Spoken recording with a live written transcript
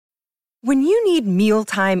When you need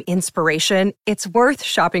mealtime inspiration, it's worth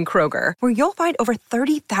shopping Kroger, where you'll find over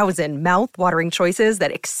 30,000 mouth-watering choices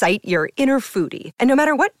that excite your inner foodie. And no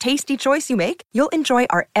matter what tasty choice you make, you'll enjoy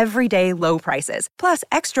our everyday low prices, plus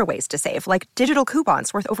extra ways to save, like digital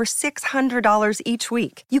coupons worth over $600 each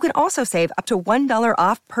week. You can also save up to $1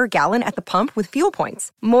 off per gallon at the pump with fuel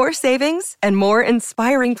points. More savings and more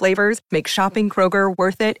inspiring flavors make shopping Kroger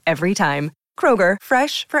worth it every time. Kroger,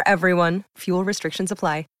 fresh for everyone. Fuel restrictions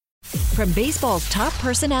apply. From baseball's top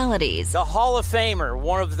personalities, the Hall of Famer,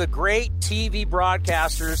 one of the great TV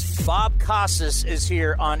broadcasters, Bob Costas, is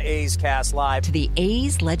here on A's Cast Live. To the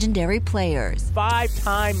A's legendary players.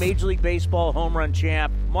 5-time Major League Baseball home run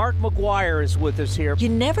champ, Mark McGwire, is with us here. You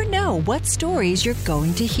never know what stories you're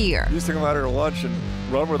going to hear. We used to come out here to lunch and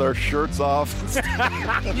run with our shirts off.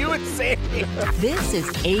 You would say. This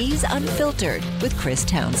is A's Unfiltered with Chris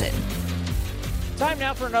Townsend. Time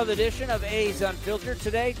now for another edition of A's Unfiltered.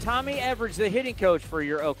 Today, Tommy Everidge, the hitting coach for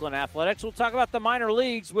your Oakland Athletics. We'll talk about the minor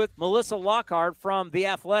leagues with Melissa Lockard from The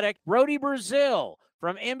Athletic, Brodie BrazilLearn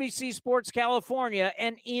from NBC Sports California,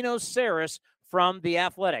 and Eno Sarris from The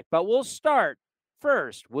Athletic. But we'll start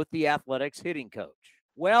first with The Athletic's hitting coach.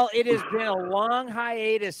 Well, it has been a long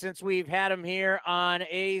hiatus since we've had him here on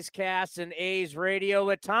A's Cast and A's Radio.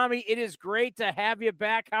 But Tommy, it is great to have you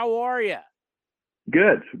back. How are you?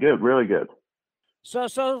 Good, really good.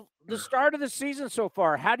 So the start of the season so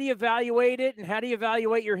far, how do you evaluate it, and how do you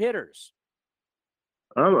evaluate your hitters?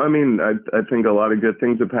 I think a lot of good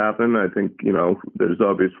things have happened. I think, there's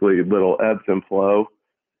obviously little ebbs and flow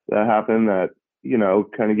that happen that,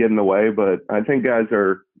 kind of get in the way. But I think guys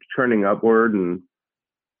are trending upward. And,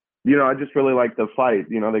 I just really like the fight.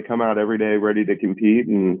 They come out every day ready to compete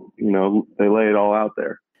and, they lay it all out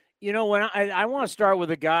there. When I want to start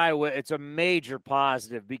with a guy, it's a major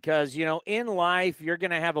positive because, in life, you're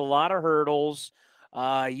going to have a lot of hurdles.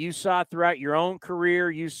 You saw it throughout your own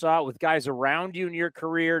career. You saw it with guys around you in your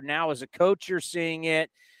career. Now as a coach, you're seeing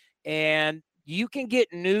it. And you can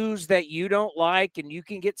get news that you don't like, and you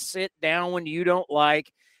can get sit down when you don't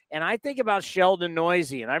like. And I think about Sheldon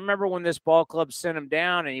Neuse, and I remember when this ball club sent him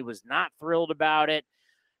down, and he was not thrilled about it.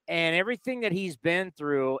 And everything that he's been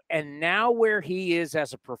through, and now where he is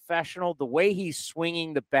as a professional, the way he's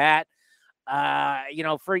swinging the bat,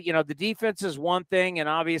 the defense is one thing, and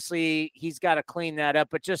obviously he's got to clean that up.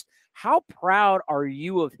 But just how proud are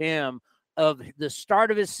you of him, of the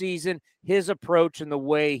start of his season, his approach, and the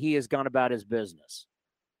way he has gone about his business?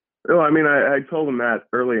 Well, I told him that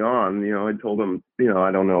early on. I told him,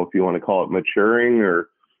 I don't know if you want to call it maturing or,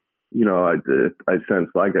 I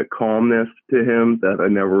sensed like a calmness to him that I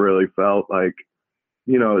never really felt. Like,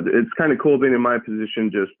 it's kind of cool being in my position,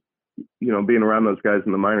 just, being around those guys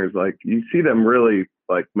in the minors. Like, you see them really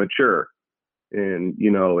like mature, and,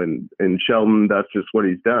 and Sheldon, that's just what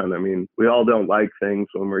he's done. We all don't like things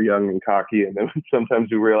when we're young and cocky, and then sometimes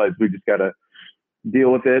we realize we just got to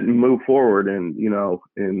deal with it and move forward. And,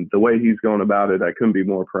 and the way he's going about it, I couldn't be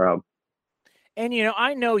more proud. And,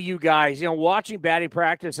 I know you guys, watching batting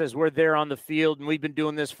practice as we're there on the field, and we've been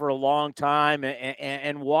doing this for a long time,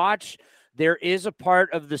 and watch, there is a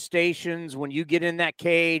part of the stations when you get in that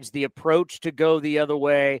cage, the approach to go the other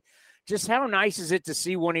way. Just how nice is it to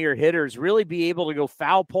see one of your hitters really be able to go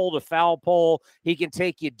foul pole to foul pole? He can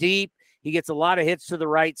take you deep. He gets a lot of hits to the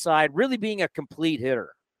right side, really being a complete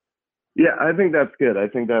hitter. Yeah, I think that's good. I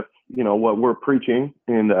think that's, what we're preaching.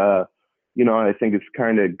 And, I think it's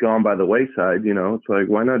kind of gone by the wayside. It's like,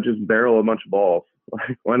 why not just barrel a bunch of balls?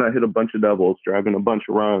 Like, why not hit a bunch of doubles, driving a bunch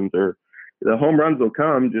of runs? Or the home runs will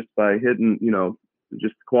come just by hitting,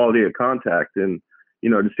 just quality of contact. And,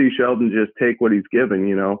 to see Sheldon just take what he's given,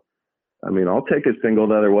 I'll take a single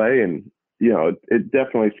the other way. And, it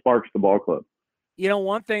definitely sparks the ball club.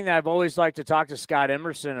 One thing that I've always liked to talk to Scott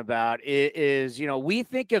Emerson about is, we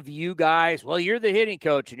think of you guys, well, you're the hitting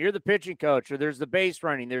coach and you're the pitching coach, or there's the base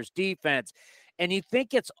running, there's defense. And you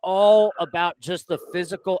think it's all about just the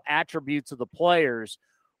physical attributes of the players,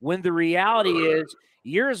 when the reality is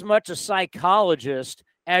you're as much a psychologist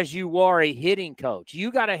as you are a hitting coach.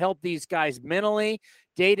 You got to help these guys mentally,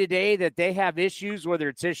 day to day, that they have issues, whether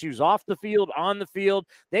it's issues off the field, on the field.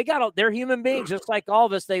 They're human beings just like all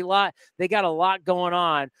of us. They got a lot going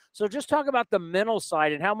on. So just talk about the mental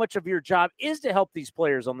side and how much of your job is to help these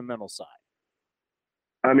players on the mental side.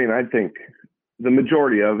 I think the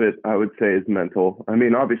majority of it, I would say, is mental.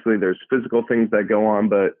 Obviously there's physical things that go on,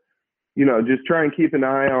 but, just try and keep an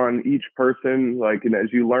eye on each person. Like, and as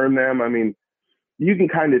you learn them, you can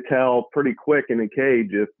kind of tell pretty quick in a cage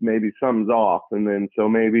if maybe something's off. And then, so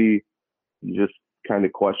maybe you just kind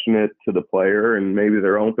of question it to the player, and maybe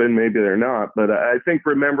they're open, maybe they're not. But I think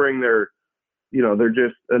remembering their they're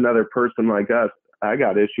just another person like us. I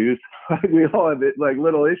got issues. We all have it, like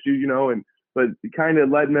little issues, but kind of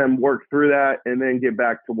letting them work through that and then get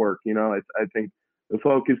back to work. I think the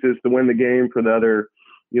focus is to win the game for the other,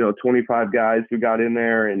 25 guys who got in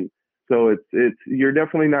there. And so you're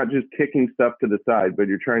definitely not just kicking stuff to the side, but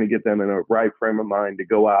you're trying to get them in a right frame of mind to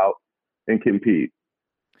go out and compete.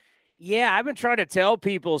 Yeah, I've been trying to tell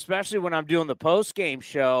people, especially when I'm doing the post-game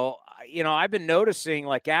show, I've been noticing,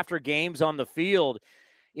 like, after games on the field,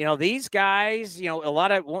 these guys, a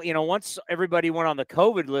lot of, once everybody went on the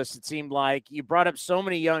COVID list, it seemed like you brought up so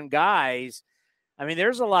many young guys. I mean,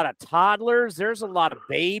 there's a lot of toddlers. There's a lot of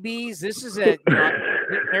babies. This is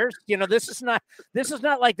this is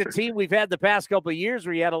not like the team we've had the past couple of years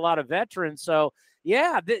where you had a lot of veterans. So,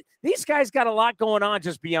 yeah, these guys got a lot going on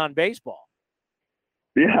just beyond baseball.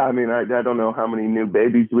 Yeah, I mean, I don't know how many new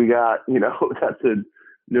babies we got. That's a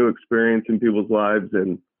new experience in people's lives.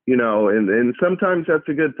 And, and sometimes that's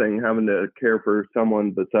a good thing, having to care for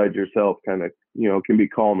someone besides yourself kind of, can be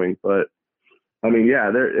calming. But, I mean, yeah,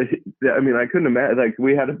 I couldn't imagine. Like,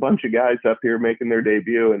 we had a bunch of guys up here making their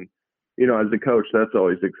debut. And, as a coach, that's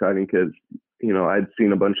always exciting because, I'd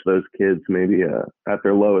seen a bunch of those kids maybe at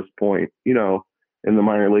their lowest point, in the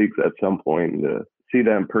minor leagues at some point. And to see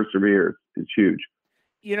them persevere is huge.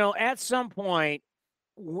 At some point,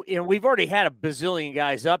 we've already had a bazillion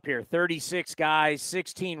guys up here, 36 guys,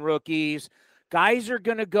 16 rookies. Guys are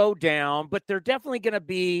going to go down, but they're definitely going to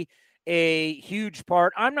be a huge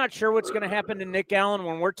part. I'm not sure what's going to happen to Nick Allen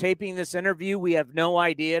when we're taping this interview. We have no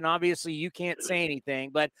idea, and obviously you can't say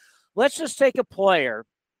anything. But let's just take a player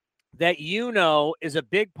that is a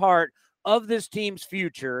big part of this team's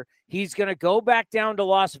future. He's going to go back down to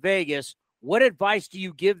Las Vegas. What advice do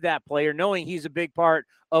you give that player, knowing he's a big part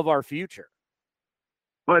of our future?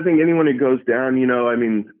 Well, I think anyone who goes down,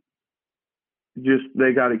 just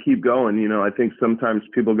they got to keep going. I think sometimes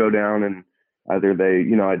people go down and either they,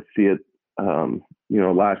 I'd see it,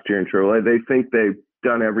 last year in AAA, they think they've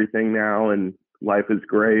done everything now and life is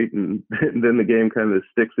great. And then the game kind of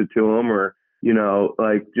sticks it to them, or,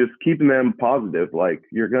 like just keeping them positive. Like,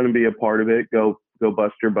 you're going to be a part of it. Go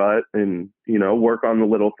bust your butt and, work on the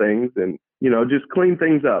little things and, just clean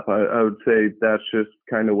things up. I would say that's just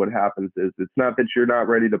kind of what happens. Is it's not that you're not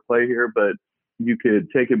ready to play here, but you could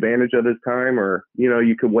take advantage of this time, or,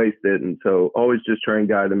 you could waste it. And so always just try and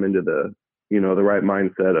guide them into the, the right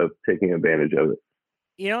mindset of taking advantage of it.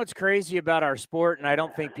 It's crazy about our sport, and I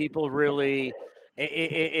don't think people really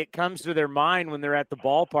it comes to their mind when they're at the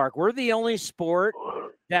ballpark. We're the only sport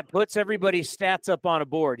that puts everybody's stats up on a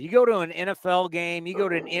board. You go to an NFL game, you go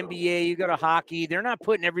to an NBA, you go to hockey, they're not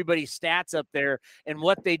putting everybody's stats up there and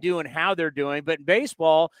what they do and how they're doing. But in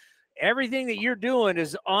baseball, everything that you're doing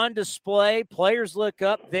is on display. Players look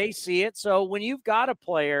up, they see it. So when you've got a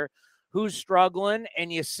player who's struggling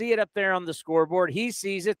and you see it up there on the scoreboard, he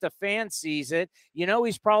sees it, the fan sees it,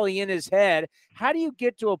 he's probably in his head. How do you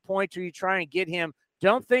get to a point where you try and get him?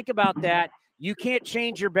 Don't think about that. You can't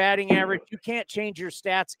change your batting average. You can't change your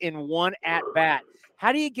stats in one at-bat.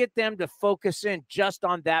 How do you get them to focus in just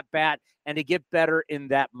on that bat and to get better in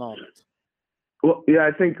that moment? Well, yeah,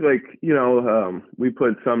 I think we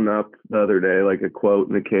put something up the other day, like a quote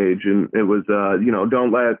in the cage, and it was,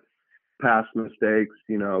 don't let past mistakes,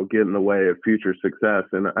 get in the way of future success.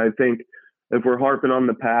 And I think if we're harping on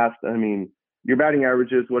the past, I mean, your batting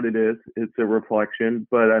average is what it is. It's a reflection,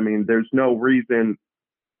 but I mean, there's no reason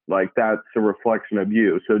like that's a reflection of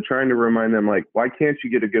you. So trying to remind them, like, why can't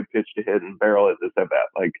you get a good pitch to hit and barrel at this at bat?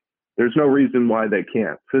 Like, there's no reason why they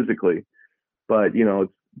can't physically, but,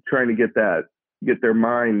 it's trying to get their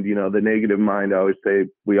mind, the negative mind. I always say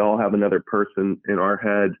we all have another person in our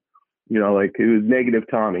head, like it was negative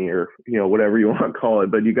Towny or, whatever you want to call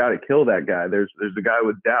it, but you got to kill that guy. There's a guy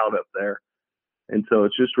with doubt up there. And so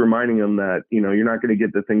it's just reminding them that, you're not going to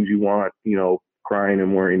get the things you want, crying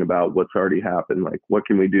and worrying about what's already happened. Like, what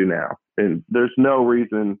can we do now? And there's no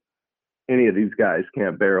reason any of these guys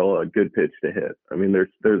can't barrel a good pitch to hit. I mean,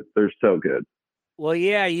 they're so good. Well,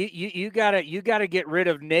 yeah, you gotta get rid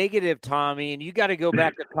of negative Tommy, and you got to go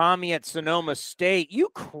back to Tommy at Sonoma State. You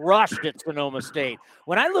crushed at Sonoma State.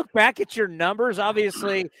 When I look back at your numbers,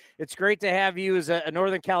 obviously it's great to have you as a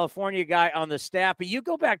Northern California guy on the staff, but you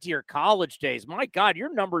go back to your college days. My God,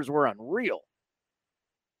 your numbers were unreal.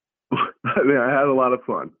 I mean, I had a lot of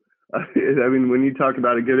fun. I mean, when you talk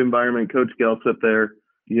about a good environment, Coach Gelt's up there,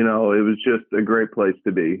 it was just a great place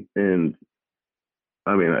to be. And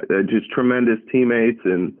I mean, just tremendous teammates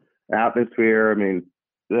and atmosphere. I mean,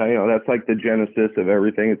 that's like the genesis of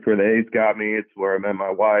everything. It's where the A's got me. It's where I met my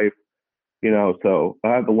wife, so I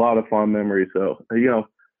have a lot of fond memories. So,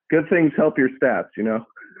 good things help your stats,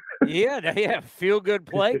 Yeah. Feel good,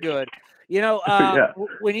 play good. Yeah.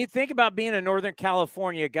 When you think about being a Northern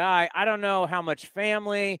California guy, I don't know how much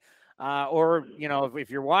family or, if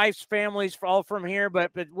your wife's family's all from here,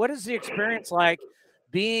 but what is the experience like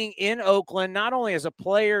being in Oakland, not only as a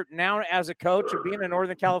player, now as a coach, and being a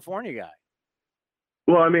Northern California guy?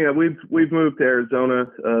 Well, I mean, we've moved to Arizona,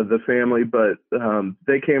 the family, but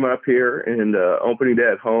they came up here, and opening day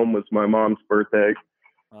at home was my mom's birthday.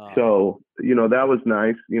 So, that was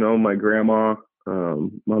nice. My grandma,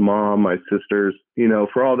 my mom, my sisters,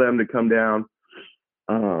 for all them to come down,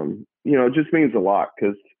 it just means a lot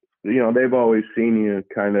because, they've always seen you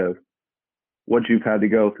kind of what you've had to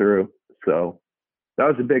go through. So that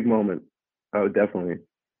was a big moment. Oh, definitely.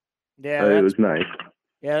 Yeah, it was nice.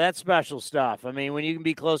 Yeah, that's special stuff. I mean, when you can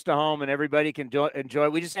be close to home and everybody can enjoy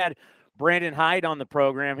it. We just had Brandon Hyde on the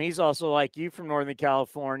program. He's also, like you, from Northern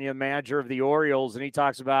California, manager of the Orioles, and he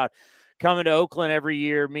talks about coming to Oakland every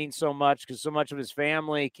year means so much because so much of his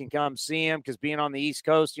family can come see him because being on the East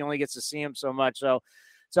Coast, he only gets to see him so much. So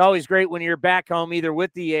it's always great when you're back home either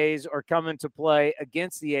with the A's or coming to play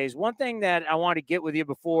against the A's. One thing that I want to get with you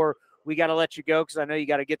before we got to let you go because I know you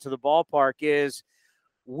got to get to the ballpark is –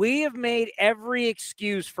 we have made every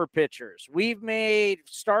excuse for pitchers. We've made,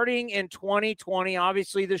 starting in 2020,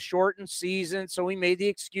 obviously the shortened season, so we made the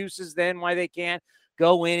excuses then why they can't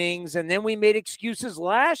go innings, and then we made excuses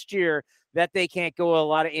last year that they can't go a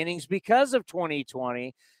lot of innings because of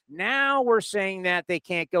 2020. Now we're saying that they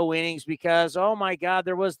can't go innings because, oh my God,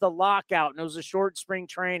 there was the lockout and it was a short spring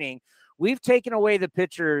training. We've taken away the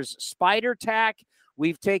pitcher's spider tack.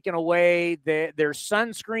 We've taken away their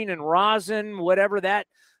sunscreen and rosin, whatever that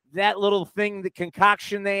little thing, the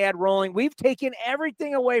concoction they had rolling. We've taken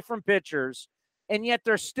everything away from pitchers, and yet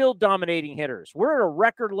they're still dominating hitters. We're at a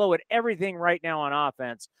record low at everything right now on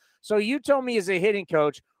offense. So you tell me, as a hitting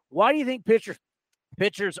coach, why do you think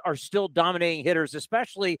pitchers are still dominating hitters,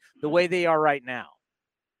 especially the way they are right now?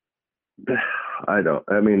 I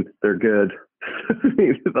mean, they're good.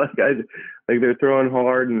 They're throwing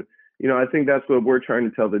hard, and I think that's what we're trying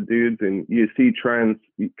to tell the dudes, and you see trends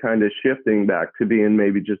kind of shifting back to being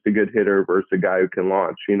maybe just a good hitter versus a guy who can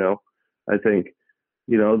launch. I think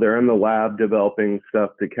they're in the lab developing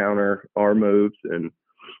stuff to counter our moves, and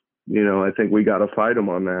I think we got to fight them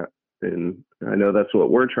on that, and I know that's what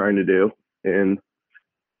we're trying to do, and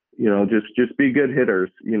just be good hitters.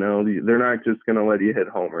 They're not just going to let you hit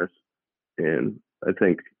homers, and I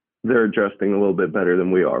think they're adjusting a little bit better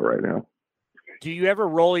than we are right now. Do you ever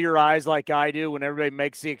roll your eyes like I do when everybody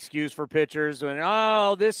makes the excuse for pitchers and,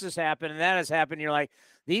 oh, this has happened and that has happened? You're like,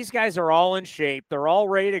 these guys are all in shape. They're all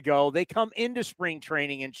ready to go. They come into spring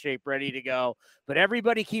training in shape, ready to go. But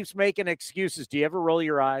everybody keeps making excuses. Do you ever roll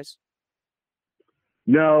your eyes?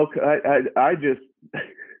 No, I just,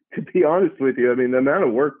 to be honest with you, I mean, the amount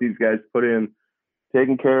of work these guys put in,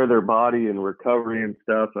 taking care of their body and recovery and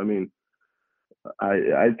stuff, I mean,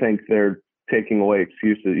 I think they're taking away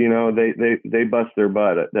excuses. They bust their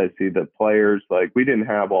butt. I see the players, like, we didn't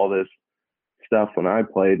have all this stuff when I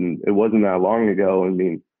played, and it wasn't that long ago. I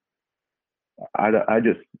mean,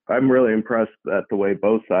 I'm really impressed at the way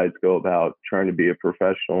both sides go about trying to be a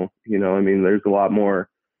professional. I mean, there's a lot more,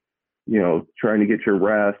 trying to get your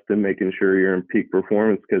rest and making sure you're in peak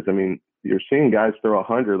performance. Cause I mean, you're seeing guys throw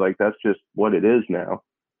 100, like that's just what it is now.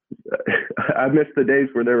 I miss the days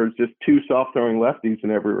where there was just two soft throwing lefties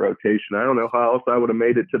in every rotation. I don't know how else I would have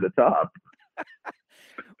made it to the top.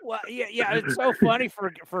 Well, yeah, it's so funny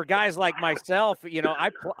for guys like myself.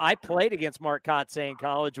 I played against Mark Kotze in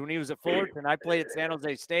college when he was at Fullerton. I played at San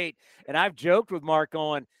Jose State, and I've joked with Mark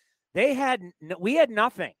going, we had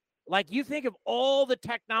nothing. Like, you think of all the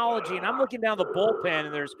technology, and I'm looking down the bullpen,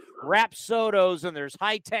 and there's Rapsodos, and there's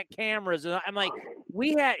high-tech cameras, and I'm like,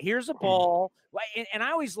 here's a ball. And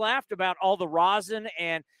I always laughed about all the rosin,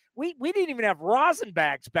 and we didn't even have rosin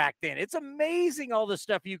bags back then. It's amazing all the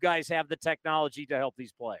stuff you guys have, the technology to help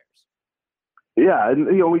these players. Yeah, and,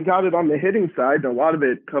 we got it on the hitting side, and a lot of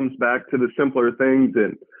it comes back to the simpler things,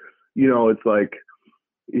 and, it's like,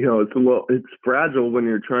 it's fragile when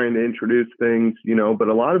you're trying to introduce things, but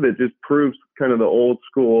a lot of it just proves kind of the old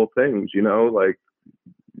school things, like,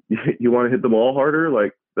 you want to hit the ball harder?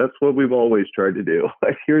 Like, that's what we've always tried to do.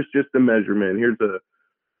 Like, here's just a measurement. Here's a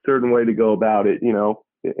certain way to go about it,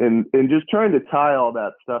 and just trying to tie all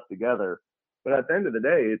that stuff together. But at the end of the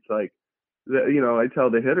day, it's like, I tell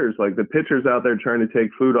the hitters, like, the pitcher's out there trying to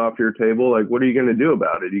take food off your table. Like, what are you going to do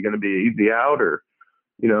about it? Are you going to be easy out, or,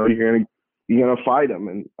 you're going to fight them?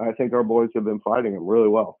 And I think our boys have been fighting them really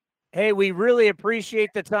well. Hey, we really appreciate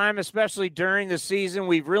the time, especially during the season.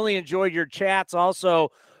 We've really enjoyed your chats.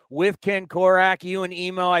 Also, with Ken Korak, you and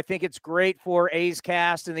Emo. I think it's great for A's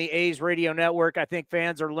Cast and the A's Radio Network. I think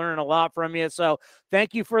fans are learning a lot from you. So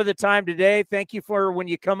thank you for the time today. Thank you for when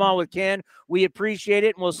you come on with Ken. We appreciate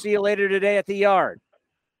it, and we'll see you later today at the yard.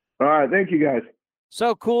 All right. Thank you, guys.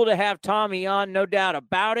 So cool to have Tommy on, no doubt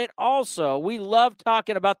about it. Also, we love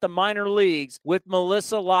talking about the minor leagues with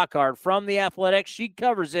Melissa Lockard from The Athletic. She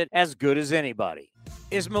covers it as good as anybody.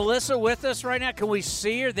 Is Melissa with us right now? Can we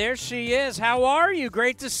see her? There she is. How are you?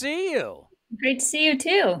 Great to see you. Great to see you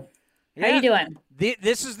too. Yeah. How you doing?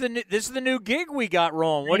 This is the new gig we got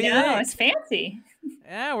rolling. What do you think? It's fancy.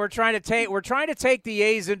 Yeah, we're trying to take the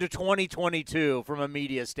A's into 2022 from a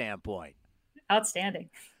media standpoint. Outstanding.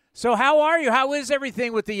 So how are you? How is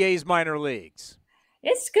everything with the A's minor leagues?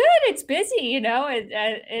 It's good. It's busy. You know,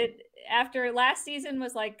 it after last season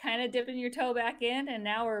was like kind of dipping your toe back in, and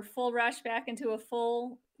now we're full rush back into a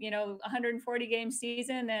full, 140 game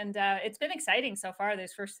season, and it's been exciting so far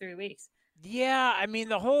those first 3 weeks. Yeah, I mean,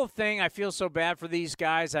 the whole thing, I feel so bad for these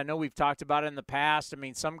guys. I know we've talked about it in the past. I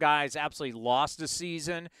mean, some guys absolutely lost a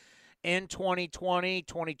season in 2020.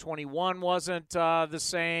 2021 wasn't the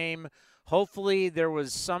same. Hopefully there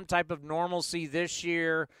was some type of normalcy this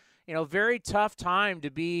year. Very tough time to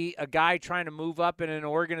be a guy trying to move up in an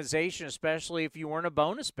organization, especially if you weren't a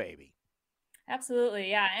bonus baby. Absolutely.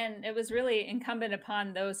 Yeah. And it was really incumbent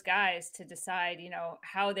upon those guys to decide,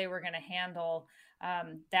 how they were going to handle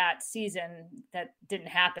that season that didn't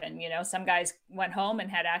happen. Some guys went home and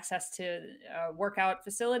had access to workout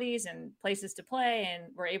facilities and places to play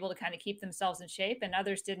and were able to kind of keep themselves in shape, and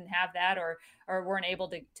others didn't have that or weren't able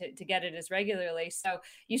to get it as regularly. So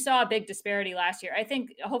you saw a big disparity last year. I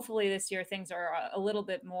think hopefully this year things are a little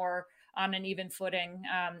bit more on an even footing,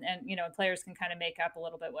 and players can kind of make up a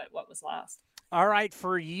little bit what was lost. All right,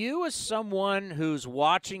 for you as someone who's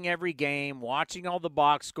watching every game, watching all the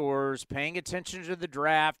box scores, paying attention to the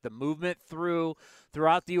draft, the movement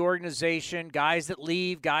throughout the organization, guys that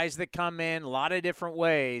leave, guys that come in, a lot of different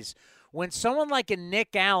ways, when someone like a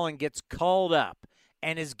Nick Allen gets called up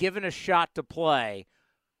and is given a shot to play,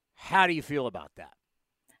 how do you feel about that?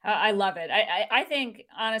 I love it. I think,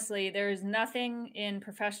 honestly, there's nothing in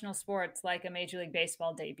professional sports like a Major League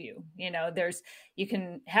Baseball debut. You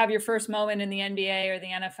can have your first moment in the NBA or the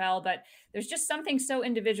NFL, but there's just something so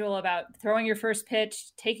individual about throwing your first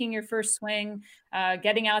pitch, taking your first swing,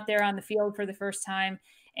 getting out there on the field for the first time.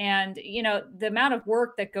 And, the amount of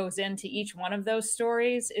work that goes into each one of those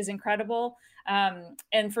stories is incredible.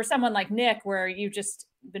 And for someone like Nick, where you've just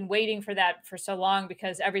been waiting for that for so long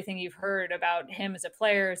because everything you've heard about him as a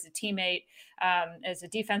player, as a teammate, as a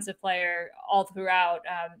defensive player all throughout,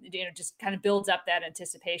 just kind of builds up that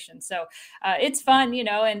anticipation. So it's fun,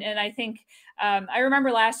 and I think I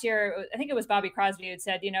remember last year, I think it was Bobby Crosby who had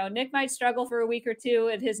said, Nick might struggle for a week or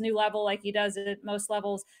two at his new level like he does at most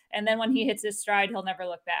levels. And then when he hits his stride, he'll never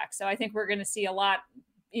look back. So I think we're going to see a lot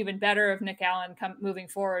even better of Nick Allen moving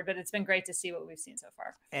forward, but it's been great to see what we've seen so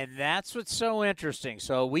far. And that's what's so interesting.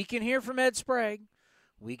 So we can hear from Ed Sprague,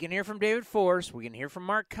 we can hear from David Force, we can hear from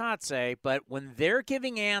Mark Kotze, but when they're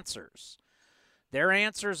giving answers, their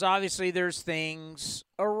answers, obviously there's things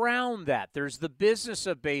around that. There's the business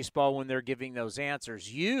of baseball when they're giving those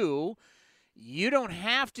answers. You don't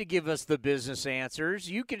have to give us the business answers.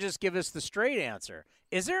 You can just give us the straight answer.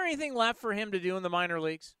 Is there anything left for him to do in the minor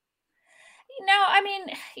leagues? No, I mean,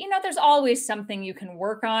 there's always something you can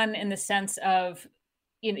work on in the sense of,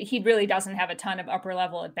 he really doesn't have a ton of upper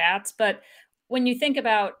level at bats. But when you think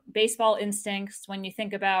about baseball instincts, when you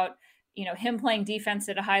think about, him playing defense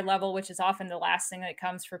at a high level, which is often the last thing that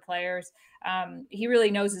comes for players, he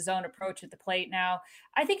really knows his own approach at the plate now.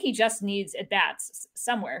 I think he just needs at bats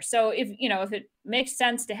somewhere. So if it makes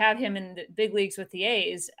sense to have him in the big leagues with the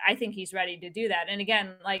A's, I think he's ready to do that. And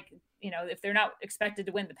again, if they're not expected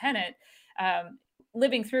to win the pennant,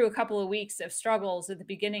 living through a couple of weeks of struggles at the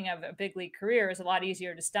beginning of a big league career is a lot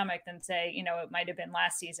easier to stomach than say, it might've been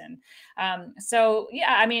last season. So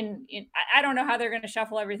yeah, I mean, I don't know how they're going to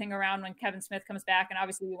shuffle everything around when Kevin Smith comes back. And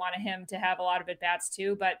obviously we want him to have a lot of at bats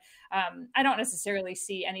too, but I don't necessarily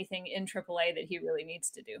see anything in AAA that he really needs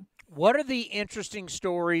to do. What are the interesting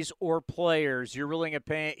stories or players you're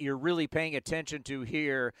really paying attention to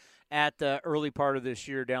here at the early part of this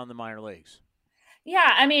year down the minor leagues?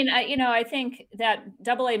 Yeah, I mean, I think that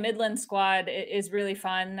AA Midland squad is really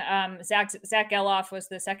fun. Zach Geloff was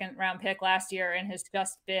the second round pick last year and has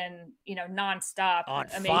just been, nonstop on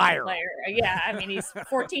amazing fire player. Yeah, I mean, he's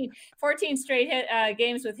 14 straight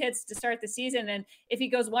games with hits to start the season, and if he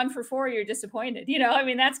goes 1 for 4, you're disappointed. I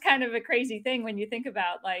mean, that's kind of a crazy thing when you think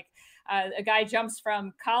about a guy jumps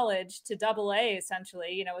from college to AA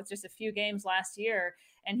essentially, with just a few games last year.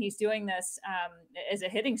 And he's doing this as a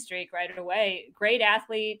hitting streak right away. Great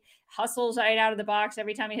athlete, hustles right out of the box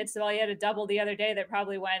every time he hits the ball. He had a double the other day that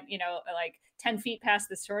probably went, like 10 feet past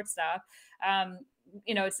the shortstop.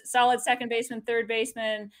 It's solid second baseman, third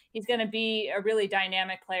baseman. He's going to be a really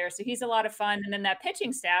dynamic player. So he's a lot of fun. And then that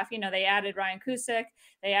pitching staff, they added Ryan Cusick,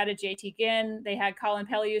 they added JT Ginn, they had Colin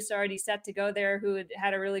Pelius already set to go there, who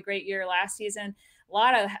had a really great year last season. A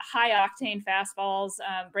lot of high octane fastballs,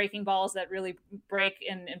 breaking balls that really break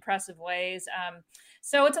in impressive ways.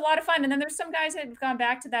 So it's a lot of fun. And then there's some guys that have gone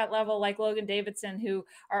back to that level, like Logan Davidson, who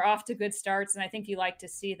are off to good starts. And I think you like to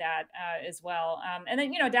see that as well. And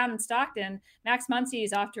then, down in Stockton, Max Muncy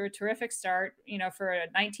is off to a terrific start, for a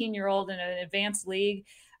 19-year-old in an advanced league.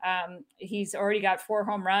 He's already got 4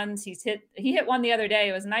 home runs. He hit one the other day.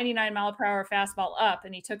 It was 99-mile-per-hour fastball up,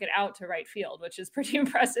 and he took it out to right field, which is pretty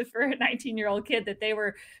impressive for a 19-year-old kid, that they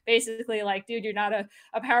were basically like, dude, you're not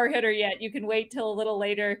a power hitter yet. You can wait till a little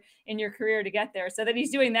later in your career to get there. So that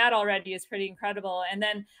he's doing that already is pretty incredible. And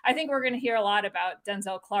then I think we're going to hear a lot about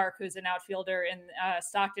Denzel Clark, who's an outfielder in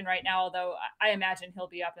Stockton right now, although I imagine he'll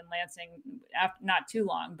be up in Lansing after not too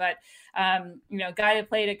long. But, guy that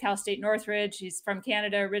played at Cal State Northridge, he's from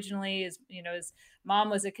Canada originally. His mom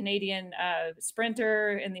was a Canadian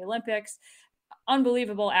sprinter in the Olympics.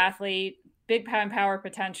 Unbelievable athlete, big power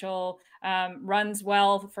potential, runs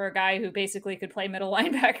well for a guy who basically could play middle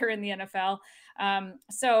linebacker in the NFL.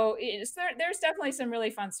 So there's definitely some really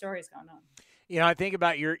fun stories going on. I think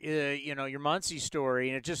about your Muncy story,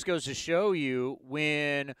 and it just goes to show you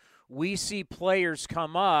when we see players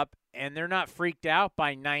come up and they're not freaked out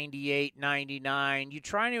by 98, 99. You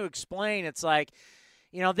try to explain, it's like,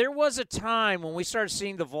 there was a time when we started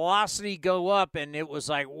seeing the velocity go up and it was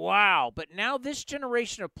like, wow. But now this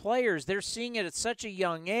generation of players, they're seeing it at such a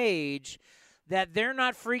young age that they're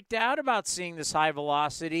not freaked out about seeing this high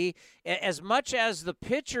velocity. As much as the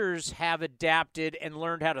pitchers have adapted and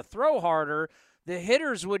learned how to throw harder, the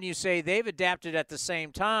hitters, wouldn't you say, they've adapted at the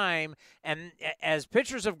same time. And as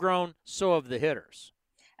pitchers have grown, so have the hitters.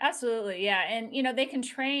 Absolutely. Yeah. And, they can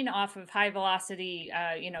train off of high velocity,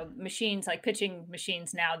 machines like pitching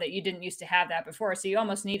machines now that you didn't used to have that before. So you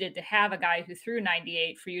almost needed to have a guy who threw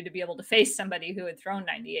 98 for you to be able to face somebody who had thrown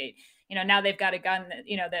 98. Now they've got a gun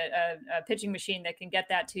that, a pitching machine that can get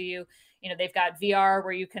that to you. They've got VR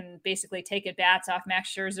where you can basically take at bats off Max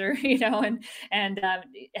Scherzer, and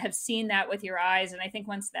have seen that with your eyes. And I think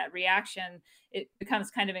once that reaction, it becomes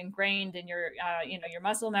kind of ingrained in your, your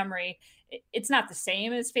muscle memory. It's not the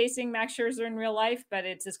same as facing Max Scherzer in real life, but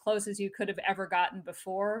it's as close as you could have ever gotten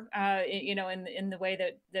before, in the way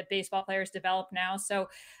that baseball players develop now. So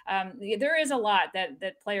there is a lot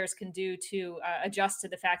that players can do to adjust to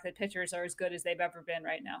the fact that pitchers are as good as they've ever been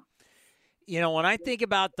right now. When I think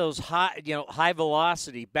about those high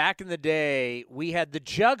velocity, back in the day, we had the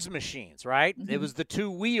jugs machines, right? Mm-hmm. It was the 2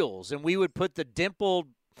 wheels, and we would put the dimpled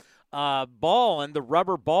ball and the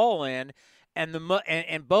rubber ball in,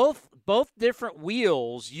 and both different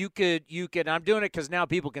wheels. You could. I'm doing it because now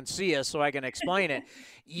people can see us, so I can explain it.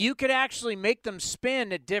 You could actually make them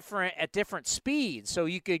spin at different speeds, so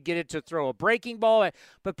you could get it to throw a breaking ball.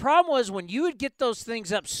 But problem was when you would get those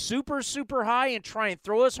things up super high and try and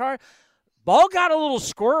throw as hard, ball got a little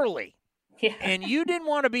squirrely. Yeah. And you didn't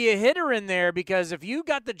want to be a hitter in there, because if you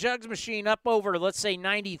got the jugs machine up over, let's say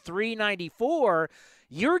 93, 94,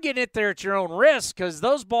 you're getting it there at your own risk, because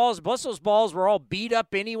those balls were all beat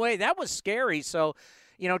up anyway. That was scary. So,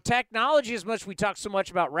 technology, as much we talk so much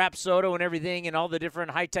about Rapsodo and everything and all the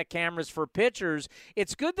different high-tech cameras for pitchers,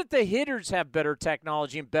 it's good that the hitters have better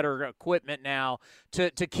technology and better equipment now to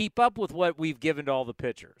keep up with what we've given to all the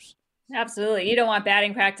pitchers. Absolutely. You don't want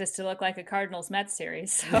batting practice to look like a Cardinals-Mets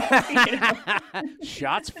series. So,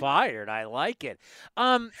 Shots fired. I like it.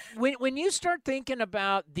 When you start thinking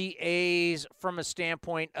about the A's from a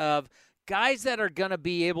standpoint of guys that are going to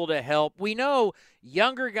be able to help, we know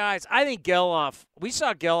younger guys. I think Geloff, we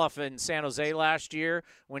saw Geloff in San Jose last year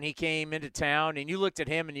when he came into town, and you looked at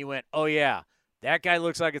him and you went, oh, yeah, that guy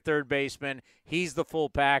looks like a third baseman. He's the full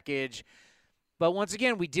package. But once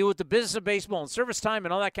again, we deal with the business of baseball and service time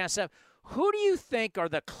and all that kind of stuff. Who do you think are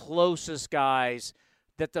the closest guys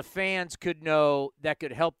that the fans could know that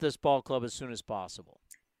could help this ball club as soon as possible?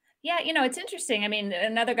 Yeah, it's interesting. I mean,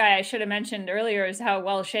 another guy I should have mentioned earlier is how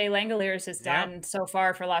well Shea Langoliers has done so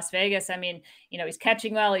far for Las Vegas. I mean, he's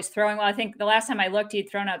catching well, he's throwing well. I think the last time I looked, he'd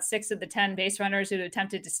thrown out 6 of the 10 base runners who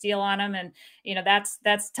attempted to steal on him. And,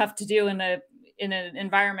 that's tough to do in in an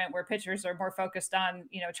environment where pitchers are more focused on,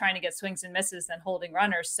 trying to get swings and misses than holding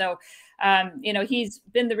runners. So, he's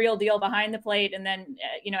been the real deal behind the plate. And then,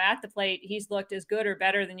 at the plate, he's looked as good or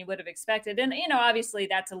better than you would have expected. And, obviously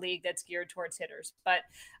that's a league that's geared towards hitters, but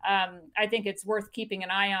I think it's worth keeping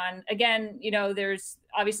an eye on. Again, there's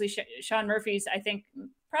obviously Sean Murphy's, I think,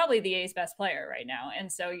 probably the A's best player right now. And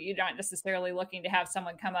so you're not necessarily looking to have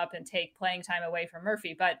someone come up and take playing time away from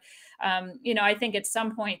Murphy. But, I think at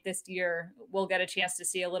some point this year, we'll get a chance to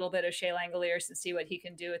see a little bit of Shea Langoliers and see what he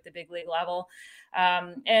can do at the big league level.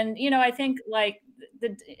 I think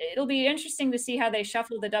it'll be interesting to see how they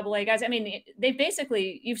shuffle the AA guys. I mean,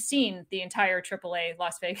 you've seen the entire AAA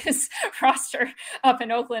Las Vegas roster up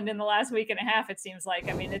in Oakland in the last week and a half, it seems like.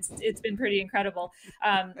 I mean, it's been pretty incredible.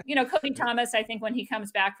 Cody Thomas, I think when he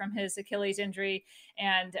comes back from his Achilles injury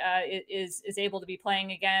and is able to be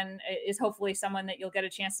playing again, is hopefully someone that you'll get a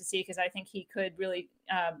chance to see, because I think he could really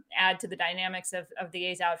add to the dynamics of the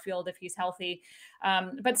A's outfield if he's healthy.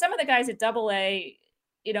 But some of the guys at AA,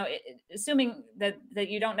 assuming that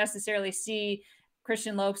you don't necessarily see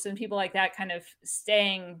Christian Lopes and people like that kind of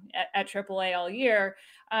staying at AAA all year,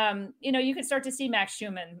 you could start to see Max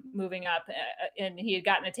Schumann moving up, and he had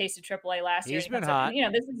gotten a taste of AAA last year. He's been hot.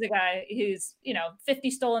 This is a guy who's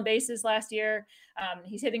 50 stolen bases last year.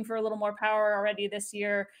 He's hitting for a little more power already this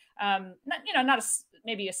year. Not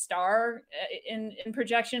maybe a star in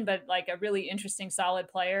projection, but like a really interesting, solid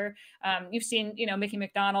player. You've seen, Mickey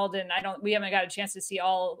McDonald, and we haven't got a chance to see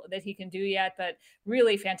all that he can do yet, but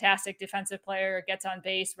really fantastic defensive player, gets on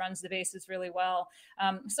base, runs the bases really well.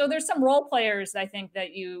 So there's some role players I think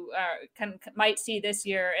that you might see this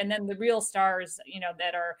year. And then the real stars,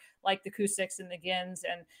 that are like the Kusiks and the Gins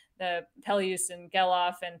and the Peleus and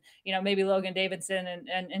Geloff and, maybe Logan Davidson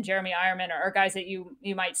and Jeremy Ironman are guys that you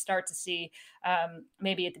might start to see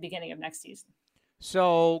maybe at the beginning of next season.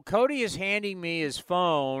 So Cody is handing me his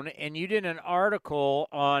phone, and you did an article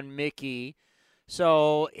on Mickey.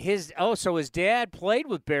 So his dad played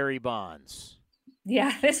with Barry Bonds.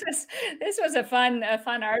 Yeah, this was a fun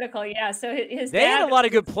article. Yeah, so they had a lot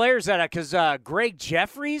of good players at it, because Greg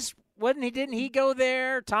Jeffries, didn't he go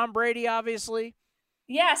there? Tom Brady, obviously.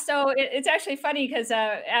 Yeah, so it's actually funny because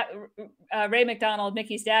Ray McDonald,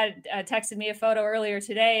 Mickey's dad, texted me a photo earlier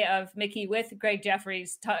today of Mickey with Greg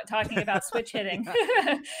Jeffries talking about switch hitting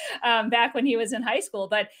back when he was in high school.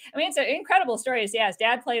 But I mean, it's an incredible story. Yeah, his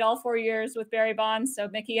dad played all 4 years with Barry Bonds, so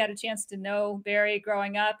Mickey had a chance to know Barry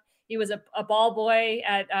growing up. He was a ball boy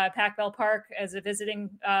at Pac-Bell Park as a visiting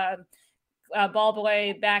ball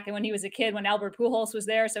boy back when he was a kid, when Albert Pujols was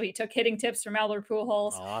there. So he took hitting tips from Albert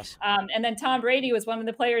Pujols. Awesome. And then Tom Brady was one of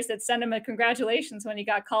the players that sent him a congratulations when he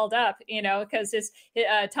got called up, because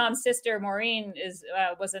Tom's sister Maureen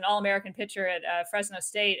was an All-American pitcher at Fresno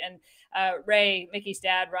State. And Ray, Mickey's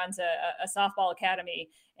dad, runs a softball academy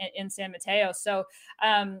in San Mateo. So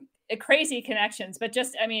crazy connections, but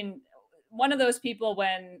just, I mean, one of those people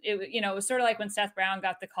when it was sort of like when Seth Brown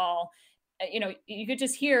got the call, you could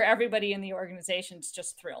just hear everybody in the organization's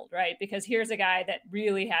just thrilled, right? Because here's a guy that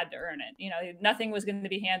really had to earn it. Nothing was going to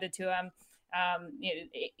be handed to him.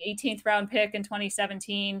 18th round pick in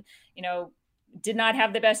 2017, did not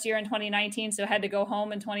have the best year in 2019, so had to go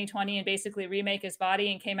home in 2020 and basically remake his body,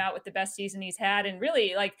 and came out with the best season he's had. And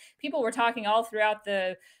really, like, people were talking all throughout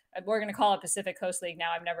we're going to call it Pacific Coast League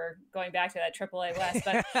now. I'm never going back to that AAA West,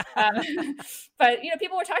 but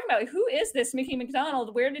people were talking about, who is this Mickey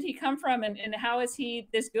McDonald? Where did he come from? And how is he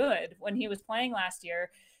this good when he was playing last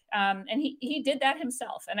year? And he did that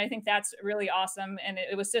himself. And I think that's really awesome. And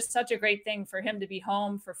it was just such a great thing for him to be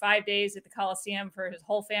home for 5 days at the Coliseum for his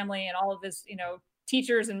whole family and all of his,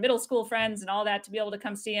 teachers and middle school friends and all that, to be able to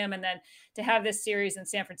come see him. And then to have this series in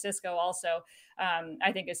San Francisco also,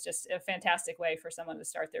 I think it's just a fantastic way for someone to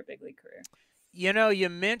start their big league career. You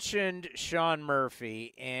mentioned Sean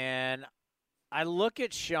Murphy, and I look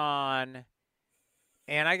at Sean,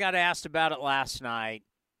 and I got asked about it last night,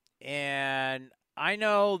 and I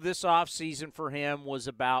know this offseason for him was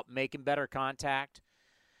about making better contact.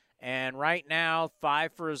 And right now,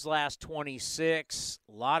 5 for his last 26,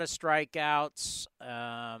 a lot of strikeouts.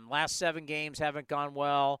 Last 7 games haven't gone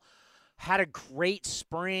well. Had a great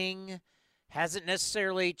spring. Hasn't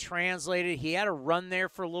necessarily translated. He had a run there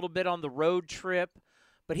for a little bit on the road trip.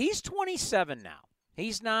 But he's 27 now.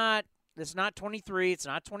 It's not 23. It's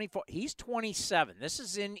not 24. He's 27. This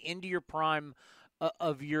is into your prime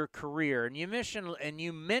of your career. And you mentioned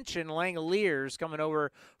Langoliers coming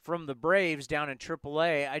over from the Braves down in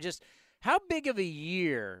AAA. How big of a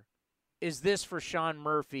year is this for Sean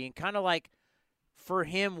Murphy, and kind of like for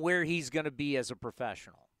him where he's going to be as a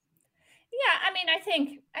professional? Yeah, I I mean,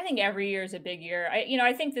 I think every year is a big year.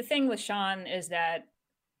 I think the thing with Sean is that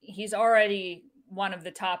he's already one of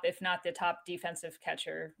the top, if not the top defensive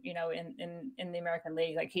catcher, in the American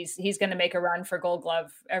League. Like he's going to make a run for Gold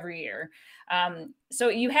Glove every year. So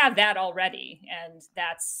you have that already, and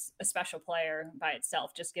that's a special player by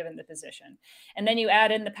itself, just given the position. And then you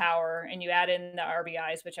add in the power and you add in the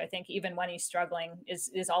RBIs, which I think even when he's struggling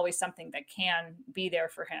is always something that can be there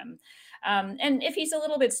for him. And if he's a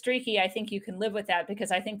little bit streaky, I think you can live with that,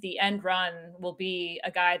 because I think the end run will be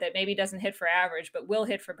a guy that maybe doesn't hit for average, but will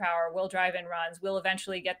hit for power, will drive in runs, will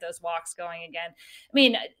eventually get those walks going again. I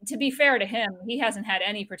mean, to be fair to him, he hasn't had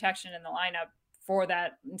any protection in the lineup for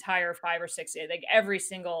that entire 5 or 6 days. Like every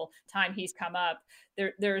single time he's come up,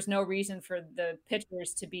 there's no reason for the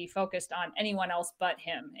pitchers to be focused on anyone else but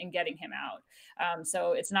him and getting him out.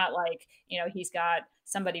 So it's not like, he's got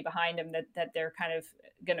somebody behind him that they're kind of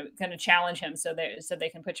gonna challenge him so they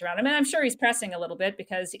can pitch around him. And I'm sure he's pressing a little bit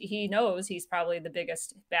because he knows he's probably the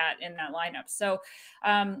biggest bat in that lineup. So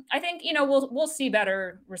I think, we'll see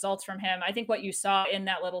better results from him. I think what you saw in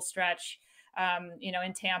that little stretch,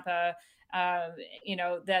 in Tampa, that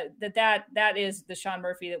is the Sean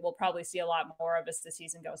Murphy that we'll probably see a lot more of as the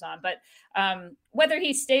season goes on. But whether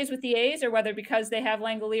he stays with the A's or whether because they have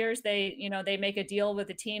Langoliers, they make a deal with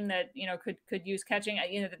a team that, could use catching,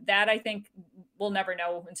 that I think we'll never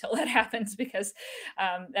know until that happens, because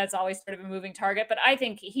that's always sort of a moving target. But I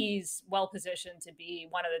think he's well positioned to be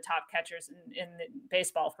one of the top catchers in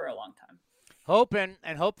baseball for a long time. Hope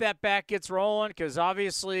that bat gets rolling, because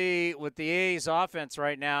obviously with the A's offense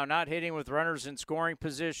right now, not hitting with runners in scoring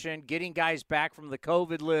position, getting guys back from the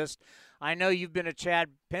COVID list. I know you've been a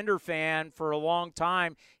Chad Pinder fan for a long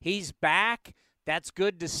time. He's back. That's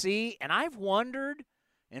good to see. And I've wondered,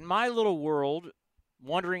 in my little world,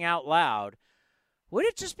 wondering out loud, would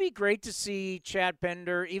it just be great to see Chad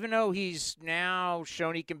Pinder, even though he's now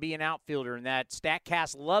shown he can be an outfielder and that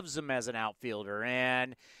StatCast loves him as an outfielder,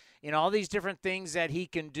 and all these different things that he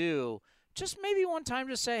can do, just maybe one time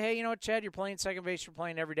to say, hey, Chad, you're playing second base, you're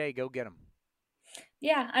playing every day, go get him.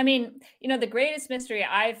 Yeah, I mean, the greatest mystery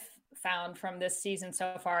I've found from this season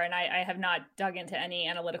so far, and I have not dug into any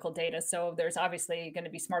analytical data, so there's obviously going to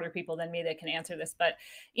be smarter people than me that can answer this, but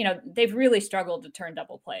they've really struggled to turn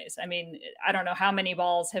double plays. I mean, I don't know how many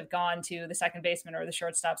balls have gone to the second baseman or the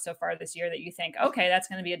shortstop so far this year that you think, okay, that's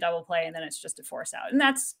going to be a double play, and then it's just a force out, and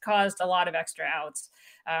that's caused a lot of extra outs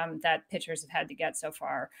that pitchers have had to get so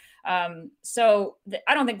far. So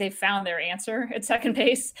I don't think they've found their answer at second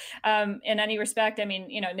base in any respect. I mean,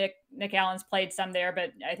 Nick Allen's played some there,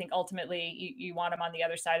 but I think ultimately you want him on the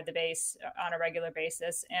other side of the base on a regular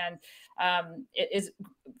basis. And it is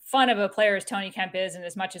fun of a player as Tony Kemp is, and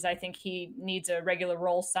as much as I think he needs a regular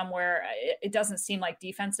role somewhere, it doesn't seem like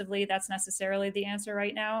defensively that's necessarily the answer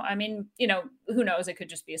right now. I mean, who knows? It could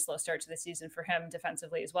just be a slow start to the season for him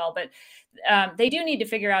defensively as well. But they do need to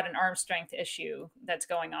figure out an arm strength issue that's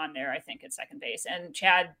going on there, I think, at second base. And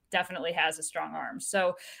Chad definitely has a strong arm.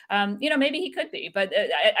 So, maybe he could be. But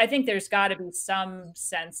I think there's got to be some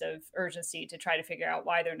sense of urgency to try to figure out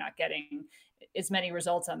why they're not getting as many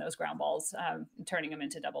results on those ground balls, turning them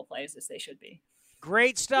into double plays as they should be.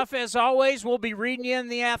 Great stuff as always. We'll be reading you in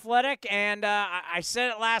The Athletic. And I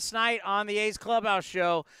said it last night on the A's Clubhouse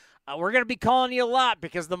show. We're going to be calling you a lot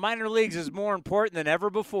because the minor leagues is more important than ever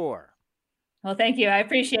before. Well, thank you. I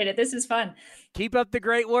appreciate it. This is fun. Keep up the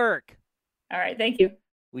great work. All right. Thank you.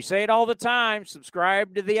 We say it all the time.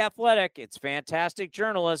 Subscribe to The Athletic. It's fantastic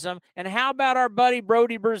journalism. And how about our buddy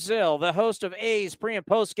Brodie BrazilLearn, the host of A's Pre- and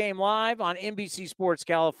Postgame Live on NBC Sports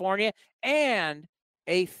California and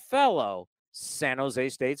a fellow San Jose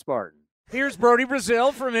State Spartan. Here's Brodie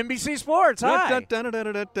BrazilLearn from NBC Sports. Hi.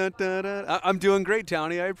 I'm doing great,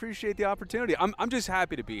 Towny. I appreciate the opportunity. I'm just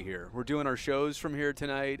happy to be here. We're doing our shows from here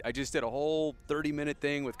tonight. I just did a whole 30-minute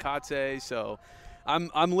thing with Katse, so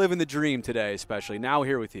I'm living the dream today, especially now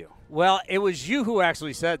here with you. Well, it was you who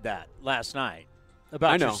actually said that last night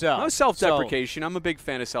about yourself. I know. Self-deprecation. I'm a big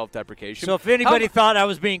fan of self-deprecation. So if anybody thought I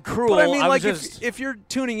was being cruel, but I mean, like just... if you're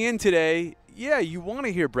tuning in today, yeah, you want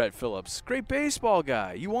to hear Brett Phillips, great baseball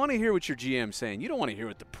guy. You want to hear what your GM's saying. You don't want to hear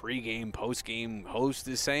what the pregame, postgame host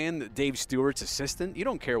is saying. Dave Stewart's assistant. You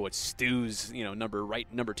don't care what Stu's,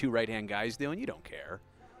 number 2 right-hand guy's doing. You don't care.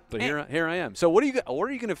 But here I am. So what are you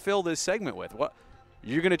going to fill this segment with? What?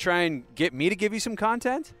 You're going to try and get me to give you some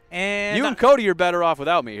content? And you and Cody are better off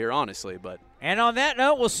without me here, honestly. And on that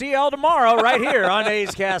note, we'll see y'all tomorrow right here on A's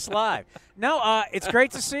Cast Live. No, it's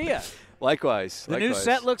great to see you. Likewise. The new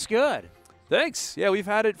set looks good. Thanks. Yeah, we've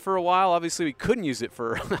had it for a while. Obviously, we couldn't use it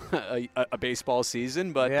for a baseball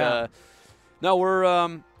season, but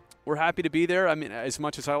no, we're happy to be there. I mean, as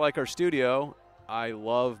much as I like our studio, I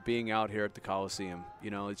love being out here at the Coliseum.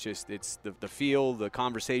 You know, it's the feel, the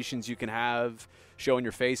conversations you can have, showing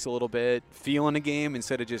your face a little bit, feeling a game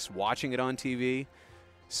instead of just watching it on TV.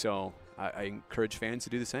 So I encourage fans to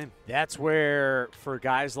do the same. That's where, for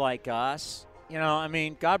guys like us, you know, I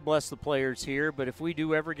mean, God bless the players here, but if we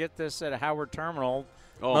do ever get this at a Howard Terminal,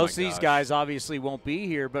 most of these guys obviously won't be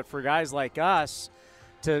here. But for guys like us,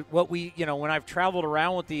 to what we, you know, when I've traveled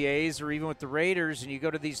around with the A's or even with the Raiders, and you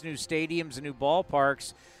go to these new stadiums and new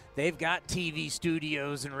ballparks, they've got TV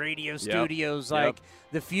studios and radio studios. Like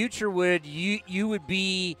the future you would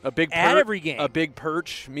be a big at every game. A big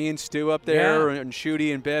perch, me and Stu up there, and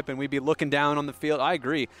Shooty and Bip, and we'd be looking down on the field. I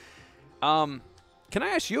agree. Can I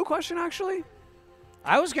ask you a question, actually?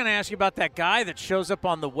 I was going to ask you about that guy that shows up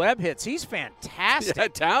on the web hits. He's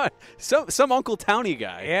fantastic. Yeah, some Uncle Towny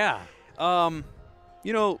guy. Yeah.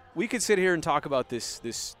 You know, we could sit here and talk about this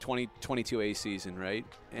 2022 season, right?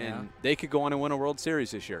 And they could go on and win a World Series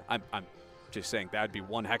this year. I'm just saying that would be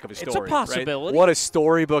one heck of a story. It's a possibility. Right? What a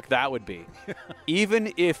storybook that would be.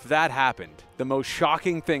 Even if that happened, the most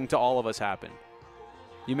shocking thing to all of us happened.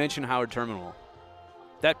 You mentioned Howard Terminal.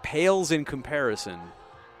 That pales in comparison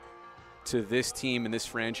to this team and this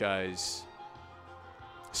franchise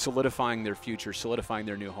solidifying their future, solidifying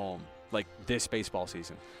their new home, like this baseball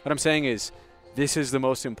season. What I'm saying is, this is the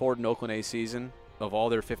most important Oakland A's season of all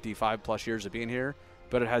their 55-plus years of being here,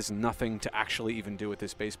 but it has nothing to actually even do with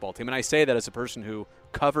this baseball team. And I say that as a person who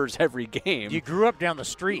covers every game. You grew up down the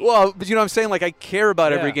street. Well, but you know what I'm saying? Like, I care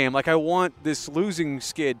about every game. Like, I want this losing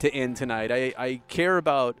skid to end tonight. I care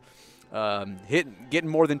about getting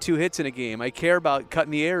more than 2 hits in a game. I care about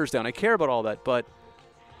cutting the errors down. I care about all that. But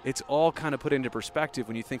it's all kind of put into perspective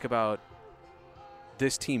when you think about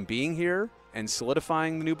this team being here and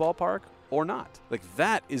solidifying the new ballpark. Or not. Like,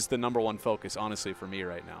 that is the number one focus, honestly, for me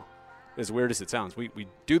right now. As weird as it sounds. We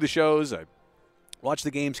do the shows, I watch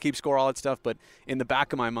the games, keep score, all that stuff, but in the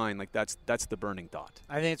back of my mind, like, that's the burning thought.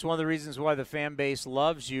 I think it's one of the reasons why the fan base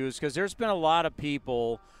loves you is because there's been a lot of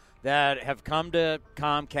people that have come to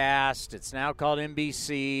Comcast. It's now called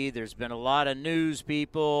NBC. There's been a lot of news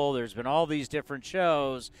people. There's been all these different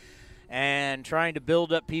shows. And trying to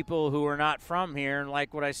build up people who are not from here. And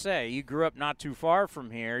like what I say, you grew up not too far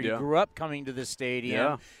from here. You grew up coming to the stadium.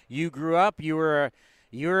 Yeah. You grew up, you were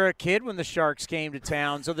a kid when the Sharks came to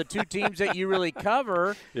town. So the two teams that you really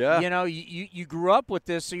cover, you know, you grew up with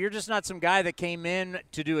this. So you're just not some guy that came in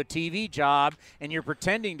to do a TV job and you're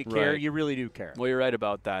pretending to care. You really do care. Well, you're right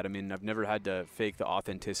about that. I mean, I've never had to fake the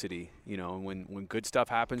authenticity. You know, when good stuff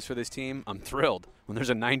happens for this team, I'm thrilled. When there's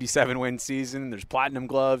a 97-win season, there's platinum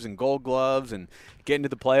gloves and gold gloves and getting to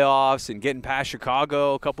the playoffs and getting past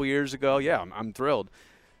Chicago a couple years ago, I'm thrilled.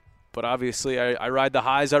 But obviously, I ride the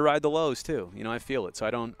highs, I ride the lows too. You know, I feel it. So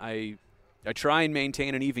I try and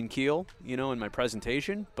maintain an even keel, you know, in my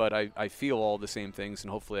presentation, but I feel all the same things,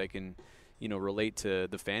 and hopefully I can, you know, relate to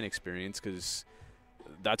the fan experience, because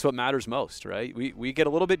that's what matters most, right? We get a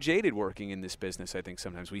little bit jaded working in this business, I think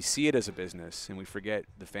sometimes. We see it as a business, and we forget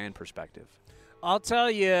the fan perspective. I'll tell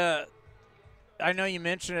you, I know you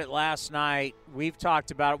mentioned it last night. We've talked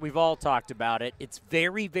about it. We've all talked about it. It's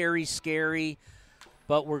very, very scary,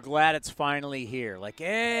 but we're glad it's finally here. Like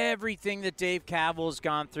everything that Dave Kaval has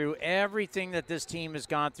gone through, everything that this team has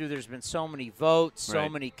gone through, there's been so many votes, so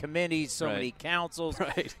many committees, so many councils.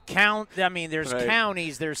 There's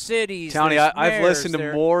counties, there's cities. Towny, there's I've mayors, listened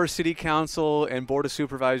to more city council and board of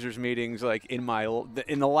supervisors meetings like in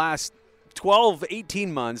the last 12,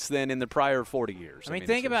 18 months than in the prior 40 years. I mean,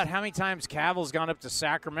 think about how many times Caval's gone up to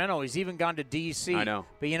Sacramento. He's even gone to D.C. I know.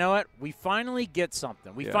 But you know what? We finally get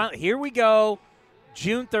something. Here we go,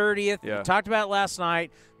 June 30th. Yeah. We talked about it last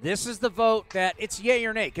night. This is the vote that it's yay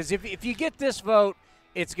or nay. Because if you get this vote,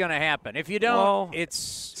 it's going to happen. If you don't,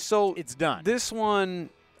 it's done. This one,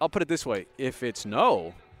 I'll put it this way. If it's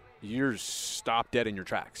no, you're stopped dead in your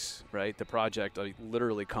tracks, right? The project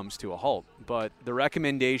literally comes to a halt. But the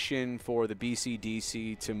recommendation for the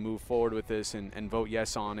BCDC to move forward with this and vote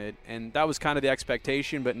yes on it, and that was kind of the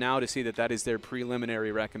expectation, but now to see that is their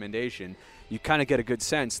preliminary recommendation, you kind of get a good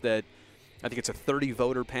sense that I think it's a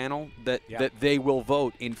 30-voter panel that they will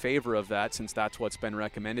vote in favor of that, since that's what's been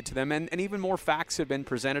recommended to them. And even more facts have been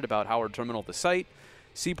presented about Howard Terminal, the site,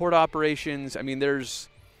 seaport operations. I mean, there's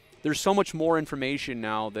so much more information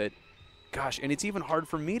now that, gosh, and it's even hard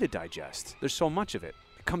for me to digest. There's so much of it.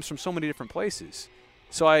 It comes from so many different places.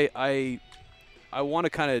 So I want to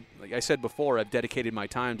kind of, like I said before, I've dedicated my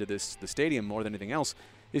time to the stadium more than anything else,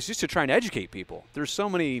 is just to try and educate people. There's so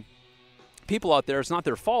many people out there, it's not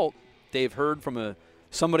their fault. They've heard from a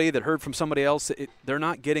somebody that heard from somebody else. They're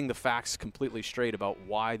not getting the facts completely straight about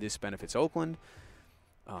why this benefits Oakland,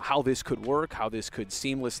 how this could work, how this could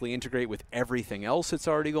seamlessly integrate with everything else that's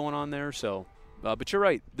already going on there. So, but you're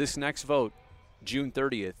right. This next vote, June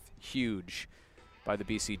 30th, huge by the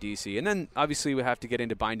BCDC. And then, obviously, we have to get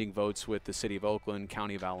into binding votes with the City of Oakland,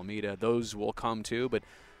 County of Alameda. Those will come, too. But,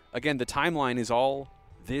 again, the timeline is all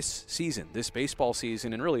this season, this baseball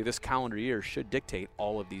season, and really this calendar year should dictate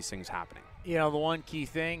all of these things happening. You know, the one key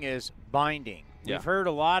thing is binding. Yeah. We've heard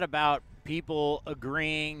a lot about people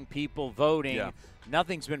agreeing, people voting. Yeah.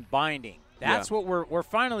 Nothing's been binding. That's what we're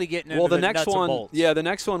finally getting into. Well, the next next one, one, bolts. the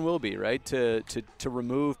next one will be right to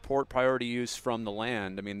remove port priority use from the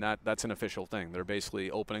land. I mean that's an official thing. They're basically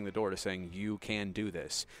opening the door to saying you can do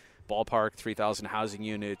this. Ballpark, 3,000 housing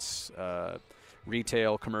units,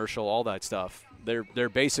 retail, commercial, all that stuff. They're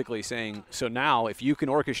basically saying so now if you can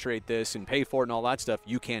orchestrate this and pay for it and all that stuff,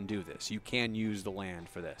 you can do this. You can use the land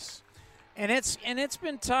for this. And it's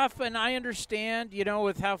been tough, and I understand, you know,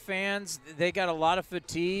 with how fans, they got a lot of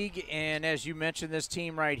fatigue. And as you mentioned, this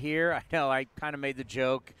team right here, I know I kind of made the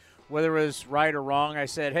joke, whether it was right or wrong. I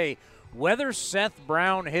said, hey, whether Seth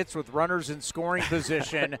Brown hits with runners in scoring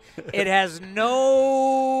position, it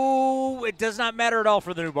does not matter at all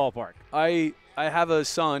for the new ballpark. I have a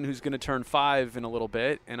son who's going to turn 5 in a little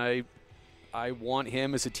bit, and I want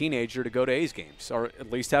him as a teenager to go to A's games, or at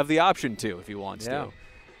least have the option to if he wants to.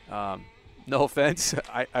 No offense.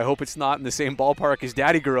 I hope it's not in the same ballpark as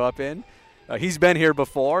Daddy grew up in. He's been here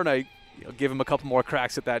before, and I give him a couple more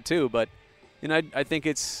cracks at that too. But I think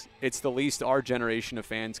it's the least our generation of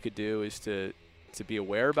fans could do is to be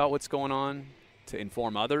aware about what's going on, to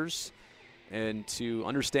inform others, and to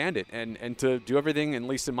understand it, and to do everything, at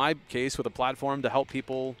least in my case, with a platform to help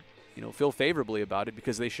people feel favorably about it,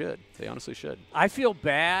 because they should. They honestly should. I feel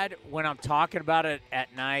bad when I'm talking about it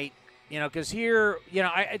at night. Because here,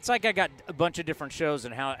 it's like I got a bunch of different shows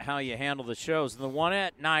and how you handle the shows. And the one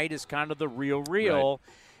at night is kind of the real. Right.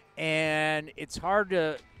 And it's hard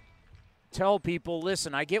to tell people,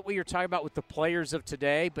 listen, I get what you're talking about with the players of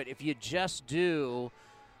today, but if you just do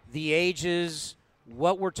the ages,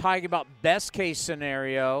 what we're talking about, best case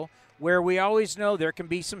scenario, where we always know there can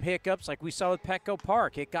be some hiccups, like we saw with Petco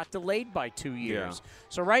Park. It got delayed by 2 years. Yeah.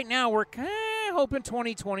 So right now we're kind of hoping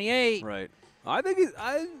 2028. Right. I think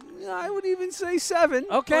I would even say 7.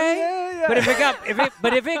 Okay, yeah. But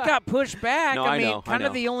if it got pushed back, no, I mean, know.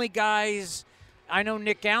 of the only guys. I know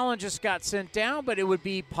Nick Allen just got sent down, but it would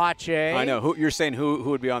be Pache. I know. You're saying who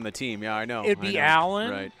would be on the team? Yeah, I know. It'd be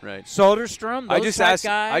Allen, right. Soderstrom. Those guys.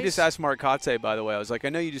 I just asked Mark Kotze, by the way. I was like, I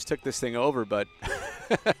know you just took this thing over, but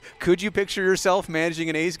could you picture yourself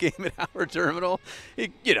managing an A's game at Howard Terminal?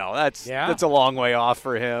 That's a long way off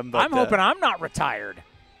for him. But, I'm hoping I'm not retired.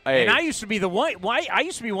 Hey, and I used to be I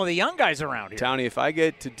used to be one of the young guys around here. Towny, if I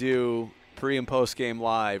get to do pre- and post-game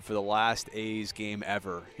live for the last A's game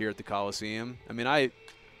ever here at the Coliseum, I mean, I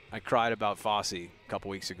cried about Fosse a couple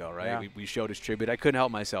weeks ago, right? Yeah. We showed his tribute. I couldn't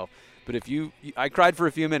help myself. But I cried for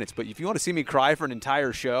a few minutes. But if you want to see me cry for an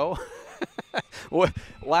entire show,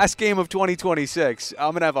 last game of 2026,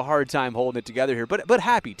 I'm going to have a hard time holding it together here. But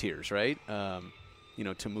happy tears, right?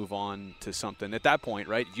 To move on to something at that point,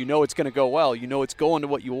 right? It's going to go well. It's going to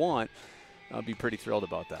what you want. I'll be pretty thrilled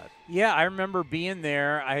about that. Yeah, I remember being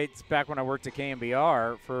there. It's back when I worked at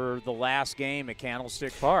KMBR for the last game at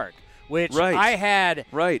Candlestick Park, which I had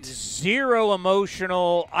zero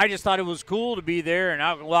emotional. I just thought it was cool to be there, and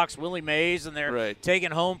out walks Willie Mays, and they're taking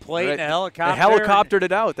home plate in a helicopter. They helicoptered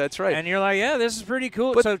it out. That's right. And you're like, yeah, this is pretty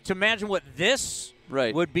cool. So to imagine what this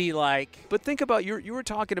would be like. But think about, you were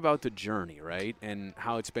talking about the journey, right? And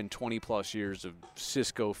how it's been 20-plus years of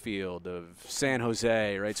Cisco Field, of San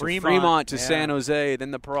Jose, right? Fremont to San Jose,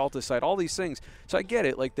 then the Peralta side, all these things. So I get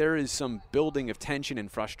it. Like, there is some building of tension and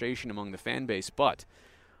frustration among the fan base. But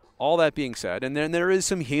all that being said, and then there is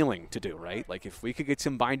some healing to do, right? Like, if we could get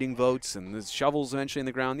some binding votes and the shovels eventually in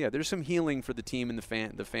the ground, there's some healing for the team and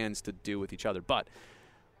the fans to do with each other. But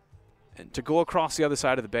and to go across the other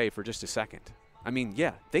side of the bay for just a second, I mean,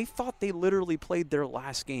 they thought they literally played their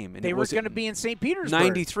last game. And they were going to be in St. Petersburg.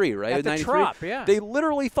 93, right? At the 93. Trop, yeah. They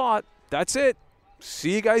literally thought, that's it.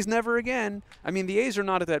 See you guys never again. I mean, the A's are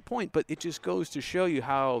not at that point, but it just goes to show you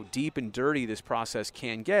how deep and dirty this process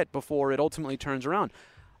can get before it ultimately turns around.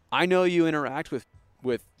 I know you interact with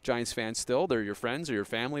Giants fans still. They're your friends or your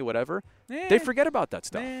family, whatever. They forget about that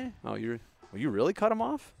stuff. Oh, you really cut them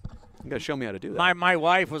off? You got to show me how to do that. My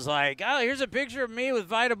wife was like, "Oh, here's a picture of me with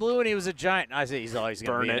Vita Blue, and he was a giant." I said, "He's always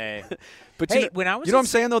going to be an A." But hey, when I was what I'm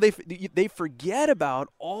saying though, they forget about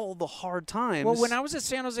all the hard times. Well, when I was at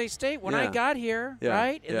San Jose State, when I got here,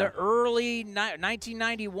 right in the early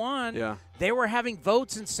 1991, they were having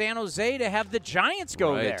votes in San Jose to have the Giants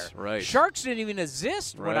go there. Right. Sharks didn't even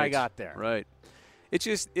exist when I got there. Right. It's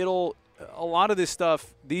just a lot of this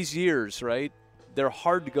stuff these years, right? They're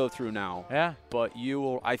hard to go through now. Yeah. But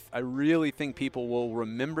I really think people will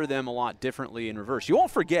remember them a lot differently in reverse. You won't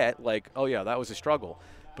forget, like, oh yeah, that was a struggle.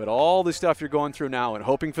 But all the stuff you're going through now and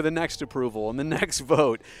hoping for the next approval and the next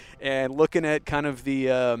vote and looking at kind of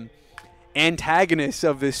the antagonists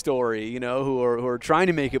of this story, who are trying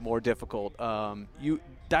to make it more difficult,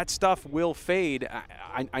 that stuff will fade.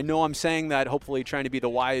 I know I'm saying that hopefully trying to be the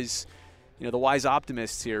wise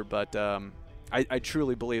optimists here, but I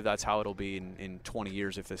truly believe that's how it'll be in 20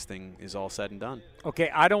 years if this thing is all said and done. Okay,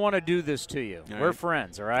 I don't want to do this to you. All We're right.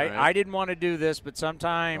 friends, all right? All right? I didn't want to do this, but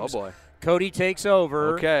sometimes Cody takes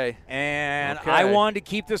over. Okay. And I wanted to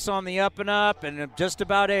keep this on the up and up and just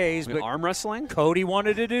about A's. But arm wrestling? Cody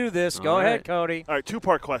wanted to do this. Go ahead, Cody. All right,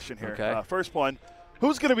 two-part question here. Okay. First one,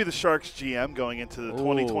 who's going to be the Sharks GM going into the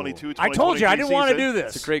 2022-2023 I told you I didn't want to do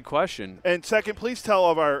this. It's a great question. And second, please tell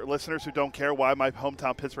all of our listeners who don't care why my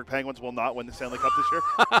hometown Pittsburgh Penguins will not win the Stanley Cup this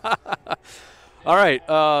year. All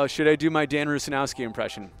right. Should I do my Dan Rusanowski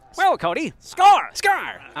impression? Well, Cody, scar.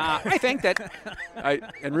 I think that.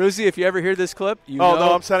 And Ruzi, if you ever hear this clip,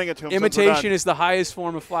 no, I'm sending it to him. Imitation is the highest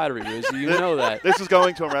form of flattery, Ruzi. You know that. This is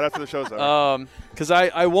going to him right after the show's over. Because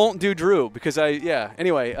I won't do Drew because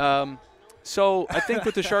Anyway, so I think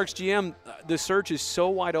with the Sharks GM, the search is so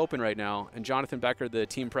wide open right now, and Jonathan Becker, the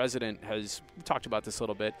team president, has talked about this a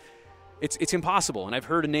little bit. It's impossible, and I've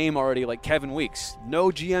heard a name already like Kevin Weeks. No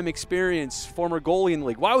GM experience, former goalie in the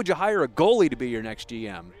league. Why would you hire a goalie to be your next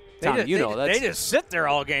GM? Tommy, they just sit there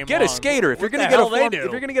all game get long. A skater. If you're going to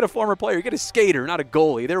get a former player, get a skater, not a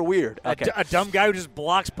goalie. They're weird. Okay. A dumb guy who just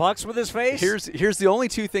blocks pucks with his face? Here's the only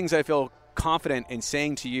two things I feel confident in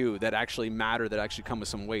saying to you that actually matter, that actually come with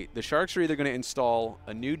some weight. The Sharks are either going to install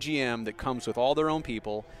a new GM that comes with all their own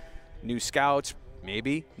people, new scouts,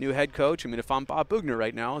 maybe new head coach. I mean, if I'm Bob Bugner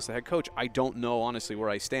right now as the head coach, I don't know honestly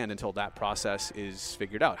where I stand until that process is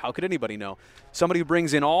figured out. How could anybody know? Somebody who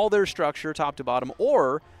brings in all their structure top to bottom,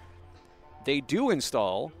 or they do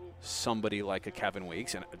install somebody like a Kevin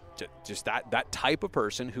Weeks and just that type of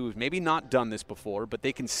person who's maybe not done this before, but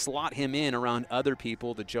they can slot him in around other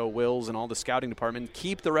people, the Joe Wills and all the scouting department,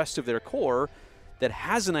 keep the rest of their core that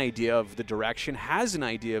has an idea of the direction, has an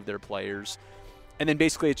idea of their players, and then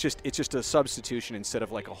basically it's just a substitution instead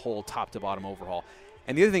of like a whole top to bottom overhaul.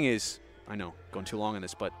 And the other thing is, I know, going too long on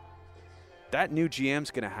this, but that new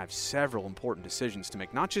GM's going to have several important decisions to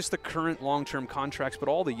make, not just the current long-term contracts, but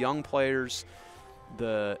all the young players,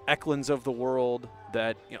 the Eklunds of the world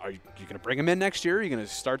that, are you going to bring them in next year? Are you going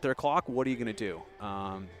to start their clock? What are you going to do?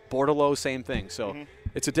 Bordelot, same thing. So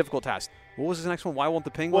it's a difficult task. What was the next one? Why won't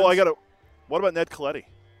the Penguins? Well, what about Ned Coletti?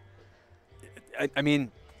 I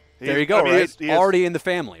mean, there you go, right? He already in the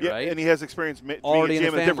family, right? And he has experience being already a GM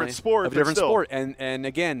in the family, of a different sport. And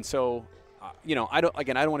again, so I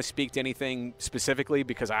don't want to speak to anything specifically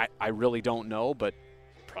because I really don't know, but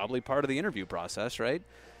probably part of the interview process, right?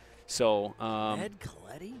 So Ned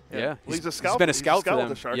Coletti? Yeah. Well, he's a scout. He's been a scout for them.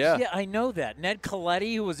 The Sharks. Yeah, I know that. Ned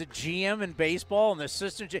Coletti, who was a GM in baseball and the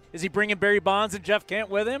assistant. Is he bringing Barry Bonds and Jeff Kent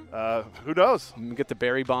with him? Who knows? You get the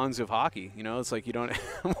Barry Bonds of hockey. It's like you don't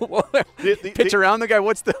pitch around the guy.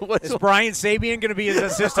 Is Brian Sabian going to be his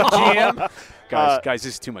assistant GM? Guys, this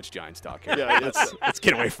is too much Giants talk here. Yeah, let's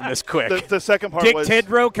get away from this quick. The second part Dick was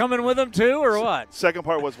Tidrow coming with him too, or what? Second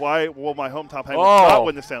part was why will my hometown Penguins not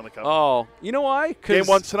win the Stanley Cup? Oh, you know why? Game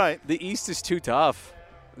 1 tonight. The East is too tough.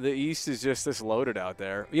 The East is just this loaded out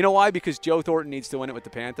there. You know why? Because Joe Thornton needs to win it with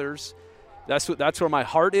the Panthers. That's where my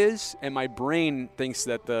heart is, and my brain thinks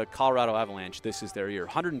that the Colorado Avalanche, this is their year.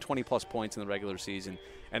 120-plus points in the regular season.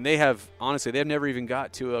 And they've never even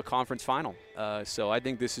got to a conference final. So I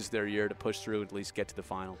think this is their year to push through and at least get to the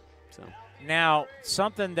final. So now,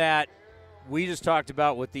 something that we just talked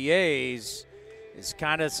about with the A's is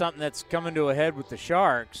kind of something that's coming to a head with the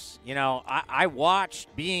Sharks. I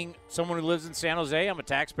watched, being someone who lives in San Jose, I'm a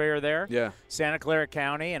taxpayer there, Santa Clara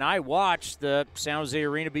County, and I watched the San Jose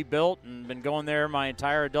Arena be built and been going there my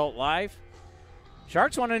entire adult life.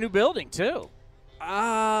 Sharks want a new building, too.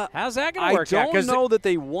 How's that going to work out? I don't know that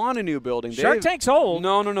they want a new building. Shark Tank's old.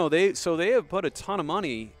 No. They have put a ton of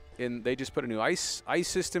money and they just put a new ice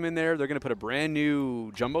system in there. They're going to put a brand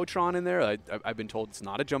new Jumbotron in there. I've been told it's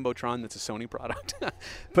not a Jumbotron. That's a Sony product.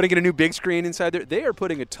 Putting in a new big screen inside there. They are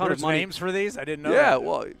putting a ton of money. Names for these? I didn't know Yeah, that.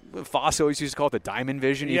 well, Foss always used to call it the Diamond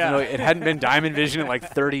Vision, even though it hadn't been Diamond Vision in like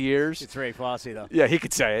 30 years. It's Ray Fosse, though. Yeah, he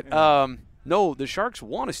could say it. Yeah. No, the Sharks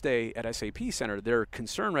want to stay at SAP Center. Their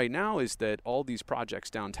concern right now is that all these projects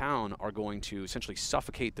downtown are going to essentially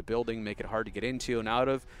suffocate the building, make it hard to get into and out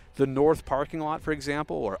of. The north parking lot, for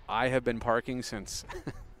example, where I have been parking since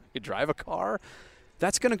you drive a car,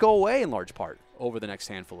 that's going to go away in large part over the next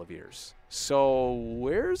handful of years. So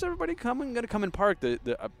where's everybody going to come and park?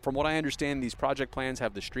 From what I understand, these project plans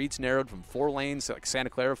have the streets narrowed from 4 lanes, like Santa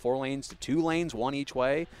Clara, 4 lanes to 2 lanes, 1 each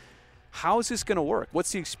way. How is this going to work?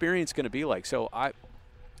 What's the experience going to be like? So I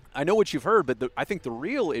know what you've heard, but I think the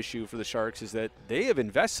real issue for the Sharks is that they have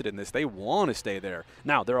invested in this. They want to stay there.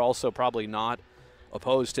 Now, they're also probably not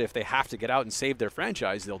opposed to if they have to get out and save their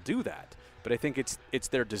franchise, they'll do that. But I think it's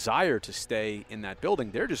their desire to stay in that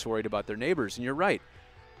building. They're just worried about their neighbors. And you're right.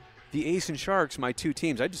 The Ace and Sharks, my 2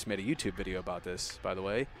 teams, I just made a YouTube video about this, by the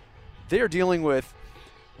way. They are dealing with,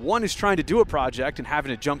 one is trying to do a project and having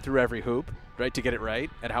to jump through every hoop, right, to get it right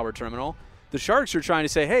at Howard Terminal. The Sharks are trying to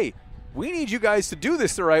say, hey, we need you guys to do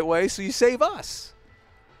this the right way so you save us.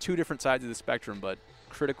 2 different sides of the spectrum, but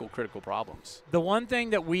critical problems. The one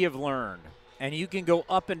thing that we have learned, and you can go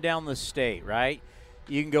up and down the state, right?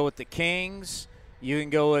 You can go with the Kings. You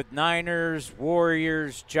can go with Niners,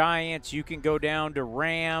 Warriors, Giants. You can go down to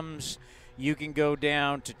Rams. You can go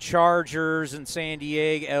down to Chargers in San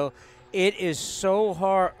Diego. It is so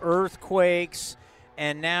hard. Earthquakes.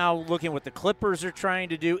 And now looking what the Clippers are trying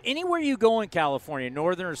to do. Anywhere you go in California,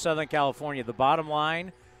 Northern or Southern California, the bottom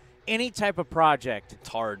line, any type of project. It's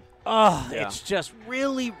hard. It's just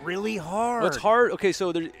really, really hard. Well, it's hard. Okay,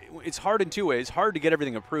 so it's hard in 2 ways. Hard to get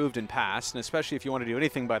everything approved and passed, and especially if you want to do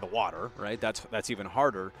anything by the water, right? That's even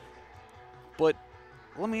harder. But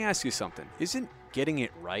let me ask you something. Isn't getting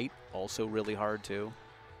it right also really hard too?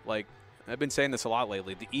 Like, I've been saying this a lot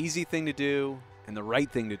lately. The easy thing to do and the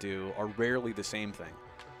right thing to do are rarely the same thing.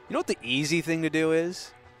 You know what the easy thing to do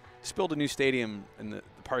is? Just build a new stadium in the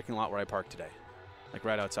parking lot where I park today, like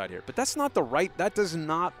right outside here. But that's not that does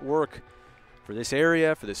not work for this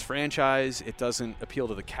area, for this franchise. It doesn't appeal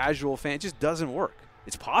to the casual fan. It just doesn't work.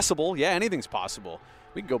 It's possible. Yeah, anything's possible.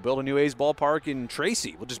 We can go build a new A's ballpark in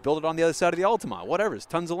Tracy. We'll just build it on the other side of the Altamont. Whatever. There's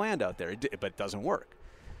tons of land out there, but it doesn't work.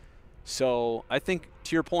 So I think,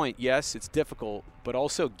 to your point, yes, it's difficult, but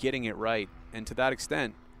also getting it right. And to that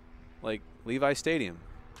extent, like Levi Stadium,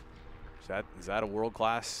 is that a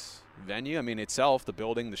world-class venue? I mean, itself, the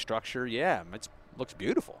building, the structure, yeah, it looks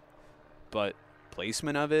beautiful. But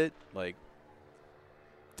placement of it, like,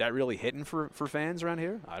 that really hitting for fans around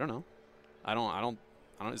here? I don't know. I don't.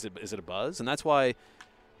 Is it a buzz? And that's why, if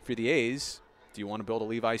you're the A's, do you want to build a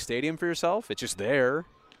Levi Stadium for yourself? It's just there.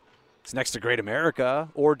 It's next to Great America.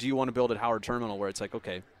 Or do you want to build at Howard Terminal where it's like,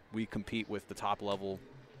 okay, we compete with the top-level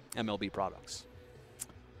MLB products?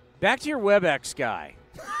 Back to your WebEx guy.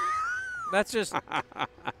 That's just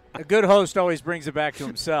a good host always brings it back to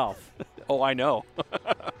himself. Oh, I know.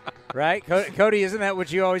 Right? Cody, isn't that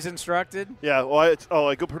what you always instructed? Yeah, well,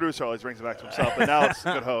 a good producer always brings it back to himself, but now it's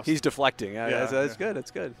a good host. He's deflecting. That's good.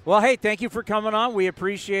 That's good. Well, hey, thank you for coming on. We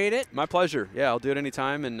appreciate it. My pleasure. Yeah, I'll do it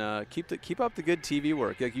anytime, and keep up the good TV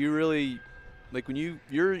work. Like, you really, like, when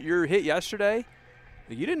your hit yesterday,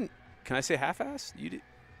 you didn't, can I say half-assed? You did.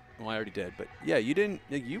 Well, I already did, but yeah, you didn't.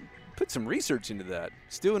 Like, you put some research into that.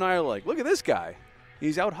 Stu and I are like, look at this guy.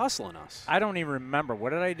 He's out hustling us. I don't even remember.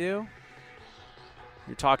 What did I do?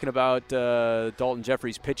 You're talking about Dalton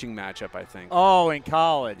Jeffries' pitching matchup, I think. Oh, in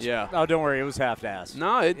college. Yeah. Oh, don't worry. It was half-assed.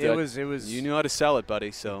 No, it was. You knew how to sell it,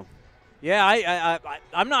 buddy. So. Yeah,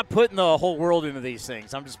 I'm not putting the whole world into these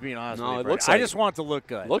things. I'm just being honest with you. It looks like I just want it to look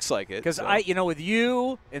good. Looks like it. Because with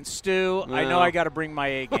you and Stu, I know I got to bring my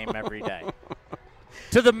A game every day.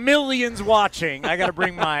 To the millions watching, I got to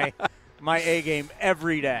bring my A game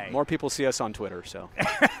every day. More people see us on Twitter, so.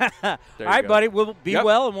 All right, buddy. We'll be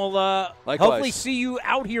well, and we'll hopefully see you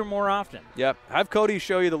out here more often. Yep. Have Cody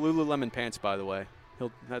show you the Lululemon pants, by the way.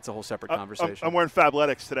 That's a whole separate conversation. I'm wearing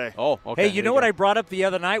Fabletics today. Oh, okay. Hey, you know what I brought up the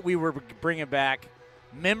other night? We were bringing back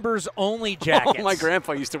members-only jackets. Oh, my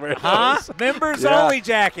grandpa used to wear those. Members-only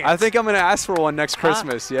jackets. I think I'm going to ask for one next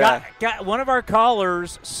Christmas. Yeah. Got one of our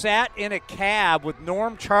callers sat in a cab with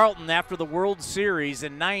Norm Charlton after the World Series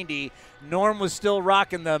in '90. Norm was still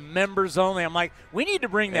rocking the members-only. I'm like, we need to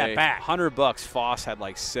bring that back. $100. Foss had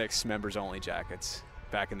like 6 members-only jackets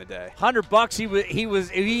back in the day.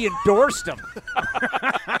 $100. He endorsed them.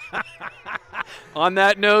 On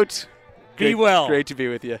that note, be well. Great to be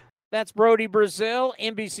with you. That's Brodie Brazil,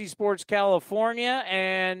 NBC Sports California.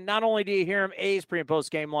 And not only do you hear him A's pre- and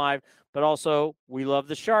post-game live, but also we love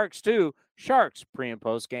the Sharks too. Sharks pre- and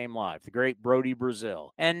post-game live, the great Brodie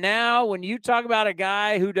Brazil. And now when you talk about a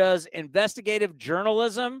guy who does investigative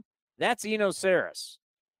journalism, that's Eno Sarris.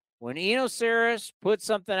 When Eno Sarris puts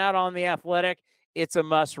something out on The Athletic, it's a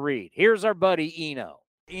must-read. Here's our buddy Eno.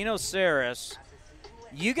 Eno Sarris,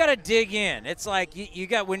 you got to dig in. It's like you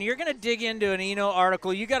got, when you're going to dig into an Eno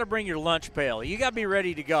article, you got to bring your lunch pail. You got to be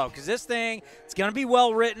ready to go because this thing, it's going to be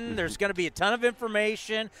well written. There's going to be a ton of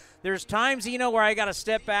information. There's times, Eno, where I got to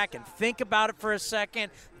step back and think about it for a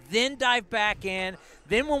second, then dive back in.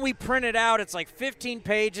 Then when we print it out, it's like 15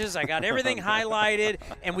 pages. I got everything highlighted,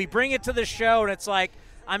 and we bring it to the show, and it's like,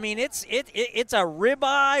 I mean, it's a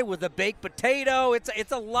ribeye with a baked potato.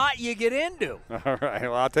 It's a lot you get into. All right.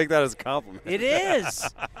 Well, I'll take that as a compliment. It is.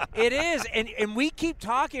 It is. And we keep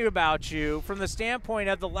talking about you from the standpoint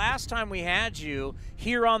of the last time we had you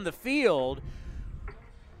here on the field,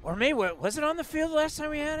 or maybe, was it on the field the last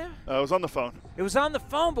time we had him? It was on the phone. It was on the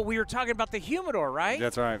phone, but we were talking about the humidor, right?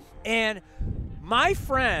 That's right. And my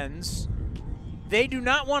friends, they do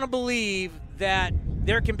not want to believe that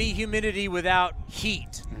there can be humidity without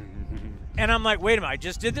heat. And I'm like, wait a minute, I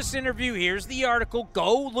just did this interview. Here's the article.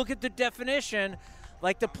 Go look at the definition.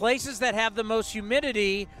 Like, the places that have the most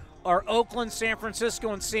humidity are Oakland, San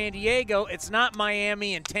Francisco, and San Diego. It's not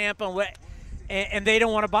Miami and Tampa, and they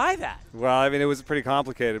don't want to buy that. Well, I mean, it was pretty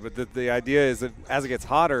complicated, but the idea is that as it gets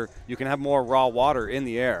hotter, you can have more raw water in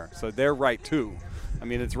the air. So they're right, too. I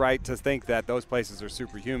mean, it's right to think that those places are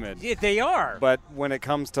super humid. Yeah, they are. But when it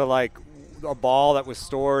comes to, like, a ball that was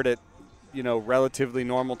stored at, relatively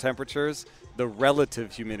normal temperatures, the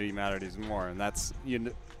relative humidity matters more, and that's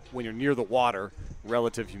when you're near the water,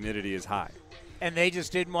 relative humidity is high. And they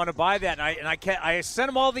just didn't want to buy that, and I sent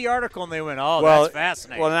them all the article, and they went, "Oh, well, that's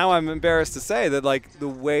fascinating." Well, now I'm embarrassed to say that, like, the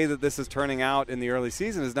way that this is turning out in the early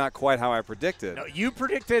season is not quite how I predicted. No, you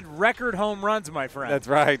predicted record home runs, my friend. That's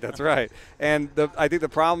right. That's right. And I think the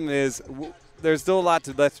problem is there's still a lot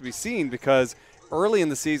left to be seen because early in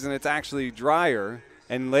the season it's actually drier,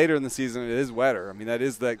 and later in the season it is wetter. I mean, that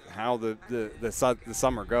is how the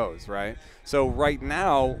summer goes, right? So right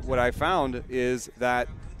now what I found is that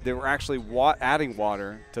they were actually adding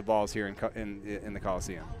water to balls here in the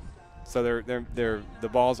Coliseum. So the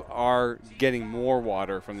balls are getting more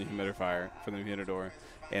water from the humidifier, from the humidor,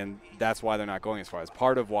 and that's why they're not going as far. It's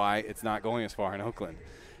part of why it's not going as far in Oakland.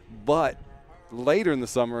 But later in the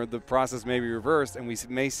summer, the process may be reversed, and we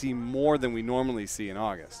may see more than we normally see in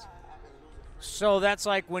August. So that's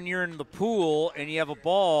like when you're in the pool and you have a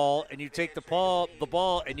ball, and you take the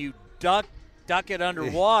ball and you duck it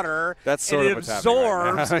underwater. That's sort of what's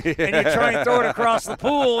absorbs, happening right now. and you try and throw it across the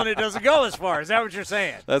pool, and it doesn't go as far. Is that what you're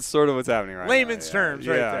saying? That's sort of what's happening right now. Layman's terms,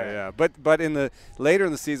 right there. Yeah. But later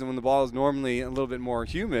in the season, when the ball is normally a little bit more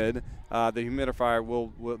humid, the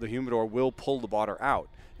humidor will pull the water out.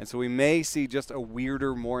 And so we may see just a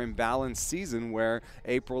weirder, more imbalanced season where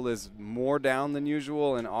April is more down than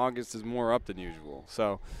usual and August is more up than usual.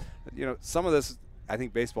 So, some of this, I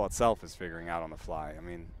think baseball itself is figuring out on the fly. I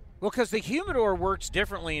mean, well, because the humidor works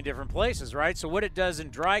differently in different places, right? So what it does in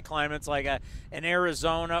dry climates like an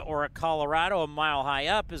Arizona or a Colorado a mile high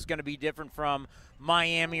up is going to be different from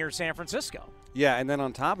Miami or San Francisco. Yeah, and then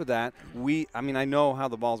on top of that, I know how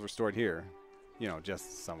the balls were stored here,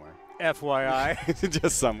 just somewhere. FYI.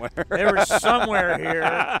 Just somewhere. They were somewhere here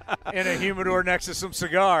in a humidor next to some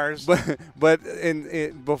cigars. But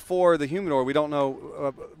before the humidor, we don't know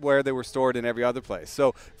where they were stored in every other place.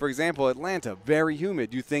 So, for example, Atlanta, very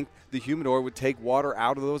humid. You think the humidor would take water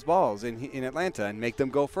out of those balls in Atlanta and make them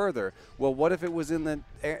go further. Well, what if it was in the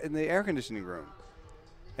air conditioning room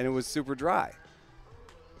and it was super dry?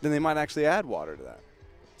 Then they might actually add water to that.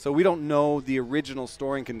 So we don't know the original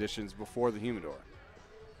storing conditions before the humidor.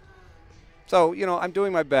 So, I'm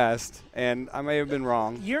doing my best, and I may have been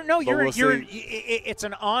wrong. It's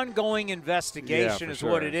an ongoing investigation is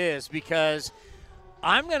what it is, because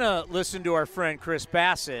I'm going to listen to our friend Chris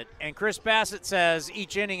Bassett, and Chris Bassett says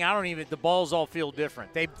each inning, the balls all feel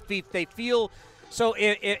different. They feel, so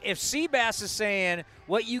if Seabass is saying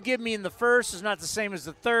what you give me in the first is not the same as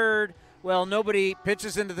the third, well, nobody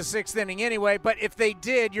pitches into the sixth inning anyway, but if they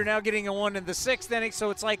did, you're now getting a one in the sixth inning, so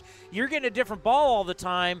it's like you're getting a different ball all the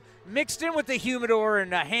time, mixed in with the humidor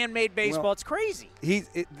and a handmade baseball. Well, it's crazy.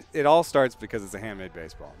 It all starts because it's a handmade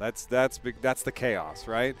baseball. That's the chaos,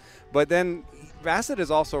 right? But then Bassett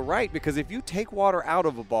is also right, because if you take water out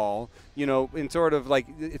of a ball, in sort of like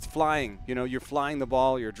it's flying. You're flying the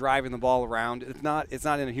ball, you're driving the ball around. It's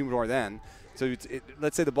not in a humidor then. So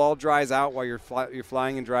let's say the ball dries out while you're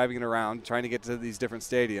flying and driving it around, trying to get to these different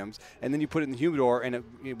stadiums, and then you put it in the humidor and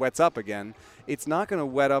it wets up again. It's not going to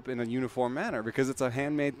wet up in a uniform manner because it's a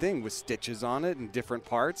handmade thing with stitches on it and different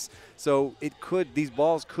parts. So these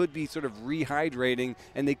balls could be sort of rehydrating,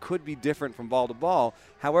 and they could be different from ball to ball.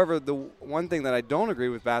 However, the one thing that I don't agree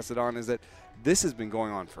with Bassett on is that this has been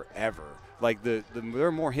going on forever. Like there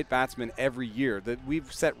are more hit batsmen every year. That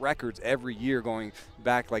we've set records every year going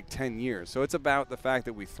back like 10 years. So it's about the fact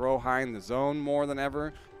that we throw high in the zone more than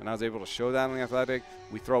ever, and I was able to show that on the Athletic.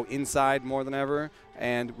 We throw inside more than ever,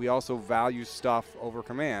 and we also value stuff over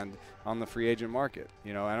command on the free agent market.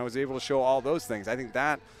 And I was able to show all those things. I think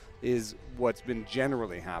that is what's been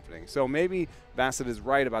generally happening. So maybe Bassett is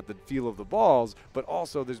right about the feel of the balls, but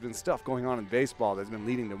also there's been stuff going on in baseball that's been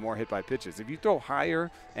leading to more hit by pitches. If you throw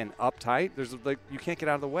higher and up tight, there's you can't get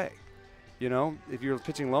out of the way. If you're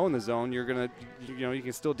pitching low in the zone, you're going to, you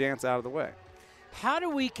can still dance out of the way. How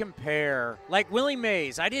do we compare, like Willie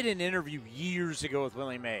Mays? I did an interview years ago with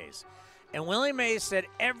Willie Mays, and Willie Mays said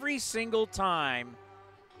every single time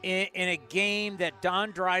in a game that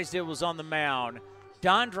Don Drysdale was on the mound,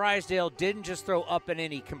 Don Drysdale didn't just throw up and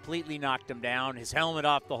in, he completely knocked him down, his helmet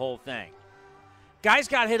off, the whole thing. Guys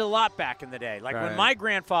got hit a lot back in the day. Like when my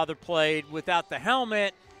grandfather played without the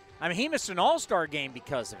helmet, he missed an all-star game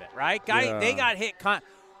because of it, right? They got hit.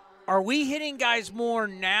 Are we hitting guys more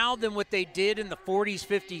now than what they did in the 40s,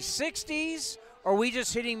 50s, 60s? Or are we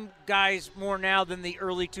just hitting guys more now than the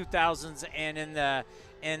early 2000s and in the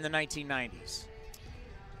 1990s?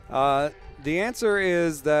 The answer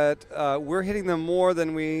is that we're hitting them more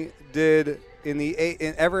than we did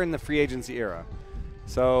ever in the free agency era.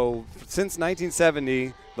 So since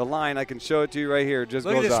 1970, the line, I can show it to you right here, just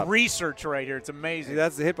goes up. Look at this research right here. It's amazing.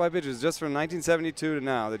 That's the hit by pitches just from 1972 to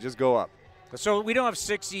now. They just go up. So we don't have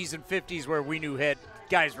 60s and 50s where we knew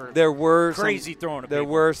guys were crazy throwing a There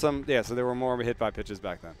were some, so there were more hit by pitches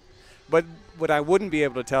back then. But what I wouldn't be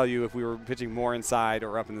able to tell you if we were pitching more inside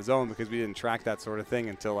or up in the zone because we didn't track that sort of thing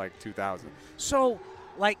until like 2000. So,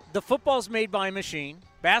 like, the football's made by a machine,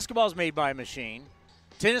 basketball's made by a machine,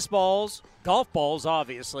 tennis balls, golf balls,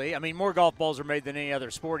 obviously. More golf balls are made than any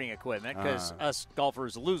other sporting equipment because us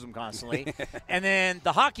golfers lose them constantly. And then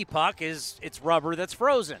the hockey puck it's rubber that's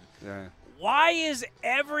frozen. Yeah. Why is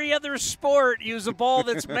every other sport use a ball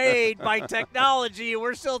that's made by technology and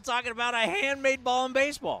we're still talking about a handmade ball in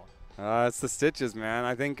baseball? It's the stitches, man.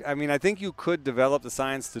 I think you could develop the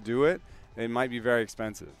science to do it. It might be very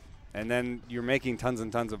expensive. And then you're making tons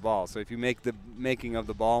and tons of balls. So if you make the making of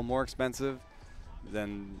the ball more expensive,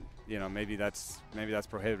 then, maybe that's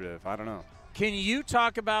prohibitive. I don't know. Can you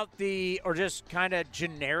talk about or just kind of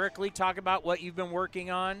generically talk about what you've been working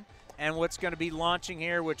on and what's going to be launching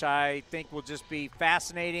here, which I think will just be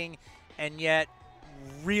fascinating and yet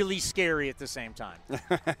really scary at the same time?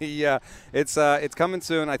 Yeah, it's coming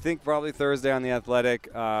soon. I think probably Thursday on The Athletic.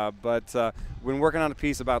 But we've been working on a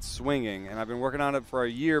piece about swinging, and I've been working on it for a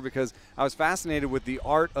year because I was fascinated with the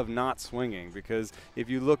art of not swinging. Because if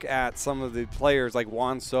you look at some of the players like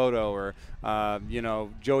Juan Soto or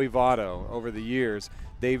Joey Votto over the years,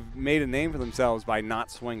 they've made a name for themselves by not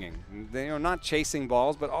swinging. They are not chasing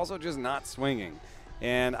balls, but also just not swinging.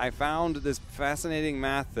 And I found this fascinating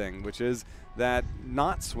math thing, which is that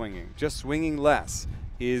not swinging, just swinging less,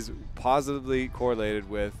 is positively correlated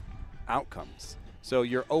with outcomes. So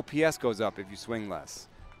your OPS goes up if you swing less.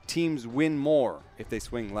 Teams win more if they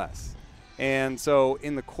swing less. And so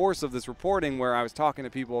in the course of this reporting where I was talking to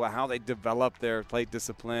people about how they developed their plate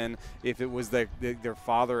discipline, if it was their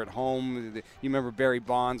father at home, you remember Barry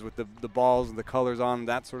Bonds with the balls and the colors on,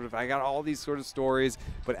 that sort of, I got all these sort of stories.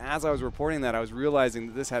 But as I was reporting that, I was realizing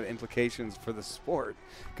that this had implications for the sport.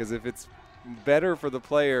 Because if it's better for the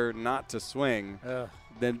player not to swing,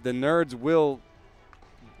 then the nerds will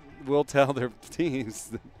tell their teams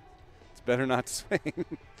that it's better not to swing.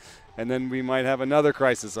 And then we might have another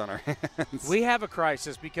crisis on our hands. We have a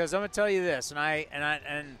crisis because I'm going to tell you this, and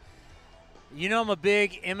I'm a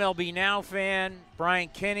big MLB Now fan. Brian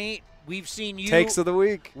Kenny, we've seen you. Takes of the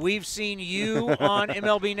week. We've seen you on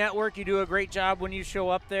MLB Network. You do a great job when you show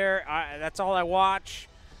up there. That's all I watch.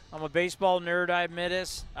 I'm a baseball nerd. I admit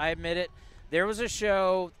it. There was a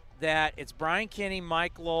show that it's Brian Kenny,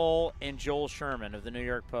 Mike Lowell, and Joel Sherman of the New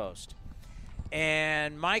York Post.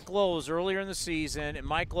 And Mike Lowell was earlier in the season, and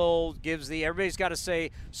Mike Lowell everybody's got to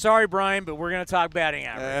say, sorry, Brian, but we're going to talk batting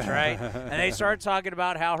average, right? And they started talking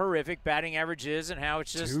about how horrific batting average is and how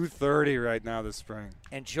it's just 230 right now this spring.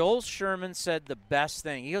 And Joel Sherman said the best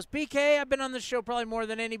thing. He goes, BK, I've been on this show probably more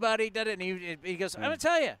than anybody. And he goes, I'm going to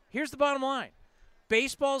tell you, here's the bottom line.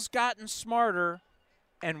 Baseball's gotten smarter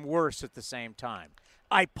and worse at the same time.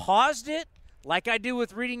 I paused it like I do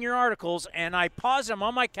with reading your articles, and I pause them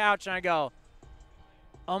on my couch, and I go,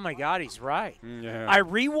 oh, my God, he's right. Yeah. I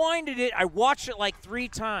rewinded it. I watched it like 3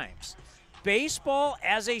 times. Baseball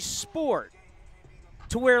as a sport,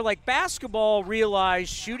 to where, like basketball,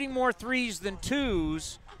 realized shooting more threes than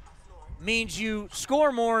twos means you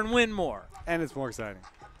score more and win more. And it's more exciting.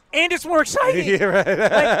 And it's more exciting. Yeah,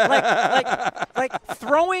 right. like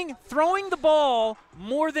throwing the ball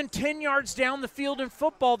more than 10 yards down the field in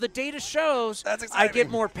football. The data shows that's exciting. I get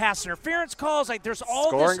more pass interference calls. Like there's all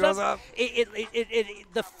Scoring this stuff. goes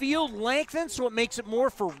up. The field lengthens, so it makes it more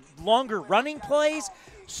for longer running plays.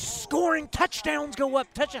 Scoring touchdowns go up.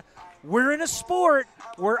 We're in a sport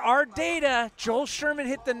where our data, Joel Sherman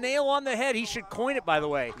hit the nail on the head. He should coin it, by the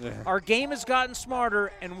way. Yeah. Our game has gotten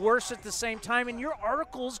smarter and worse at the same time, and your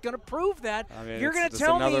article is going to prove that. I mean, you're going to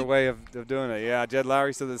tell me. Another way of doing it. Yeah, Jed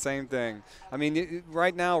Lowry said the same thing. I mean,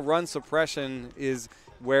 right now, run suppression is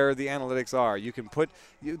where the analytics are. You can put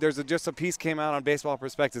just a piece came out on Baseball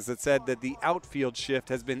Prospectus that said that the outfield shift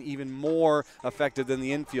has been even more effective than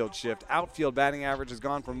the infield shift. Outfield batting average has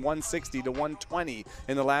gone from 160 to 120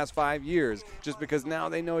 in the last 5 years, just because now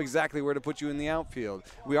they know exactly where to put you in the outfield.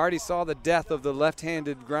 We already saw the death of the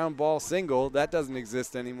left-handed ground ball single. That doesn't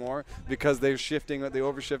exist anymore because they're shifting, they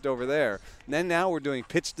overshift over there. And then now we're doing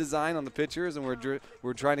pitch design on the pitchers, and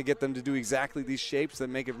we're trying to get them to do exactly these shapes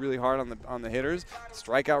that make it really hard on the hitters.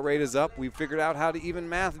 Strikeout rate is up. We figured out how to even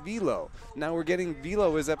math velo. Now we're getting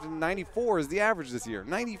velo is up to 94 is the average this year.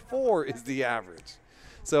 94 is the average.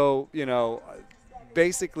 So,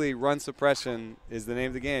 basically run suppression is the name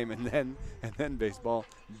of the game, and then baseball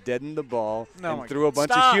deadened the ball and threw a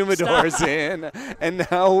bunch of humidors in, and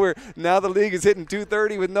now the league is hitting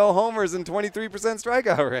 230 with no homers and 23%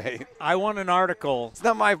 strikeout rate. I want an article. It's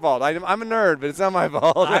not my fault. I'm a nerd, but it's not my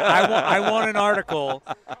fault. I want an article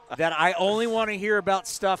that I only want to hear about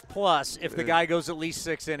Stuff Plus if the guy goes at least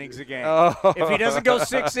 6 innings a game. Oh. If he doesn't go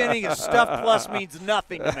 6 innings, Stuff Plus means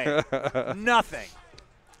nothing to me. Nothing.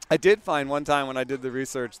 I did find one time when I did the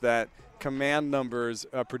research that command numbers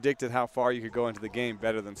predicted how far you could go into the game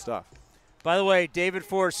better than stuff. By the way, David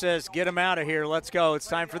Force says, get him out of here. Let's go. It's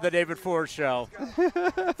time for the David Force Show.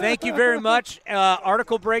 Thank you very much.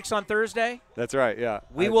 Article breaks on Thursday. That's right, yeah.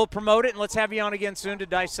 We will promote it, and let's have you on again soon to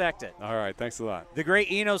dissect it. All right, thanks a lot. The great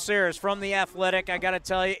Eno Sarris from The Athletic. I got to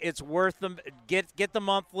tell you, it's worth them. Get the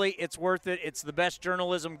monthly. It's worth it. It's the best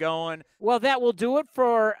journalism going. Well, that will do it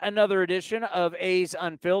for another edition of A's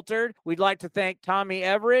Unfiltered. We'd like to thank Tommy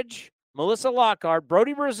Everidge, Melissa Lockard,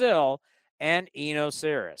 Brodie BrazilLearn, and Eno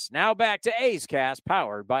Sarris. Now back to A's Cast,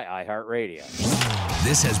 powered by iHeartRadio.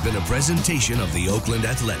 This has been a presentation of the Oakland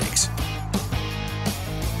Athletics.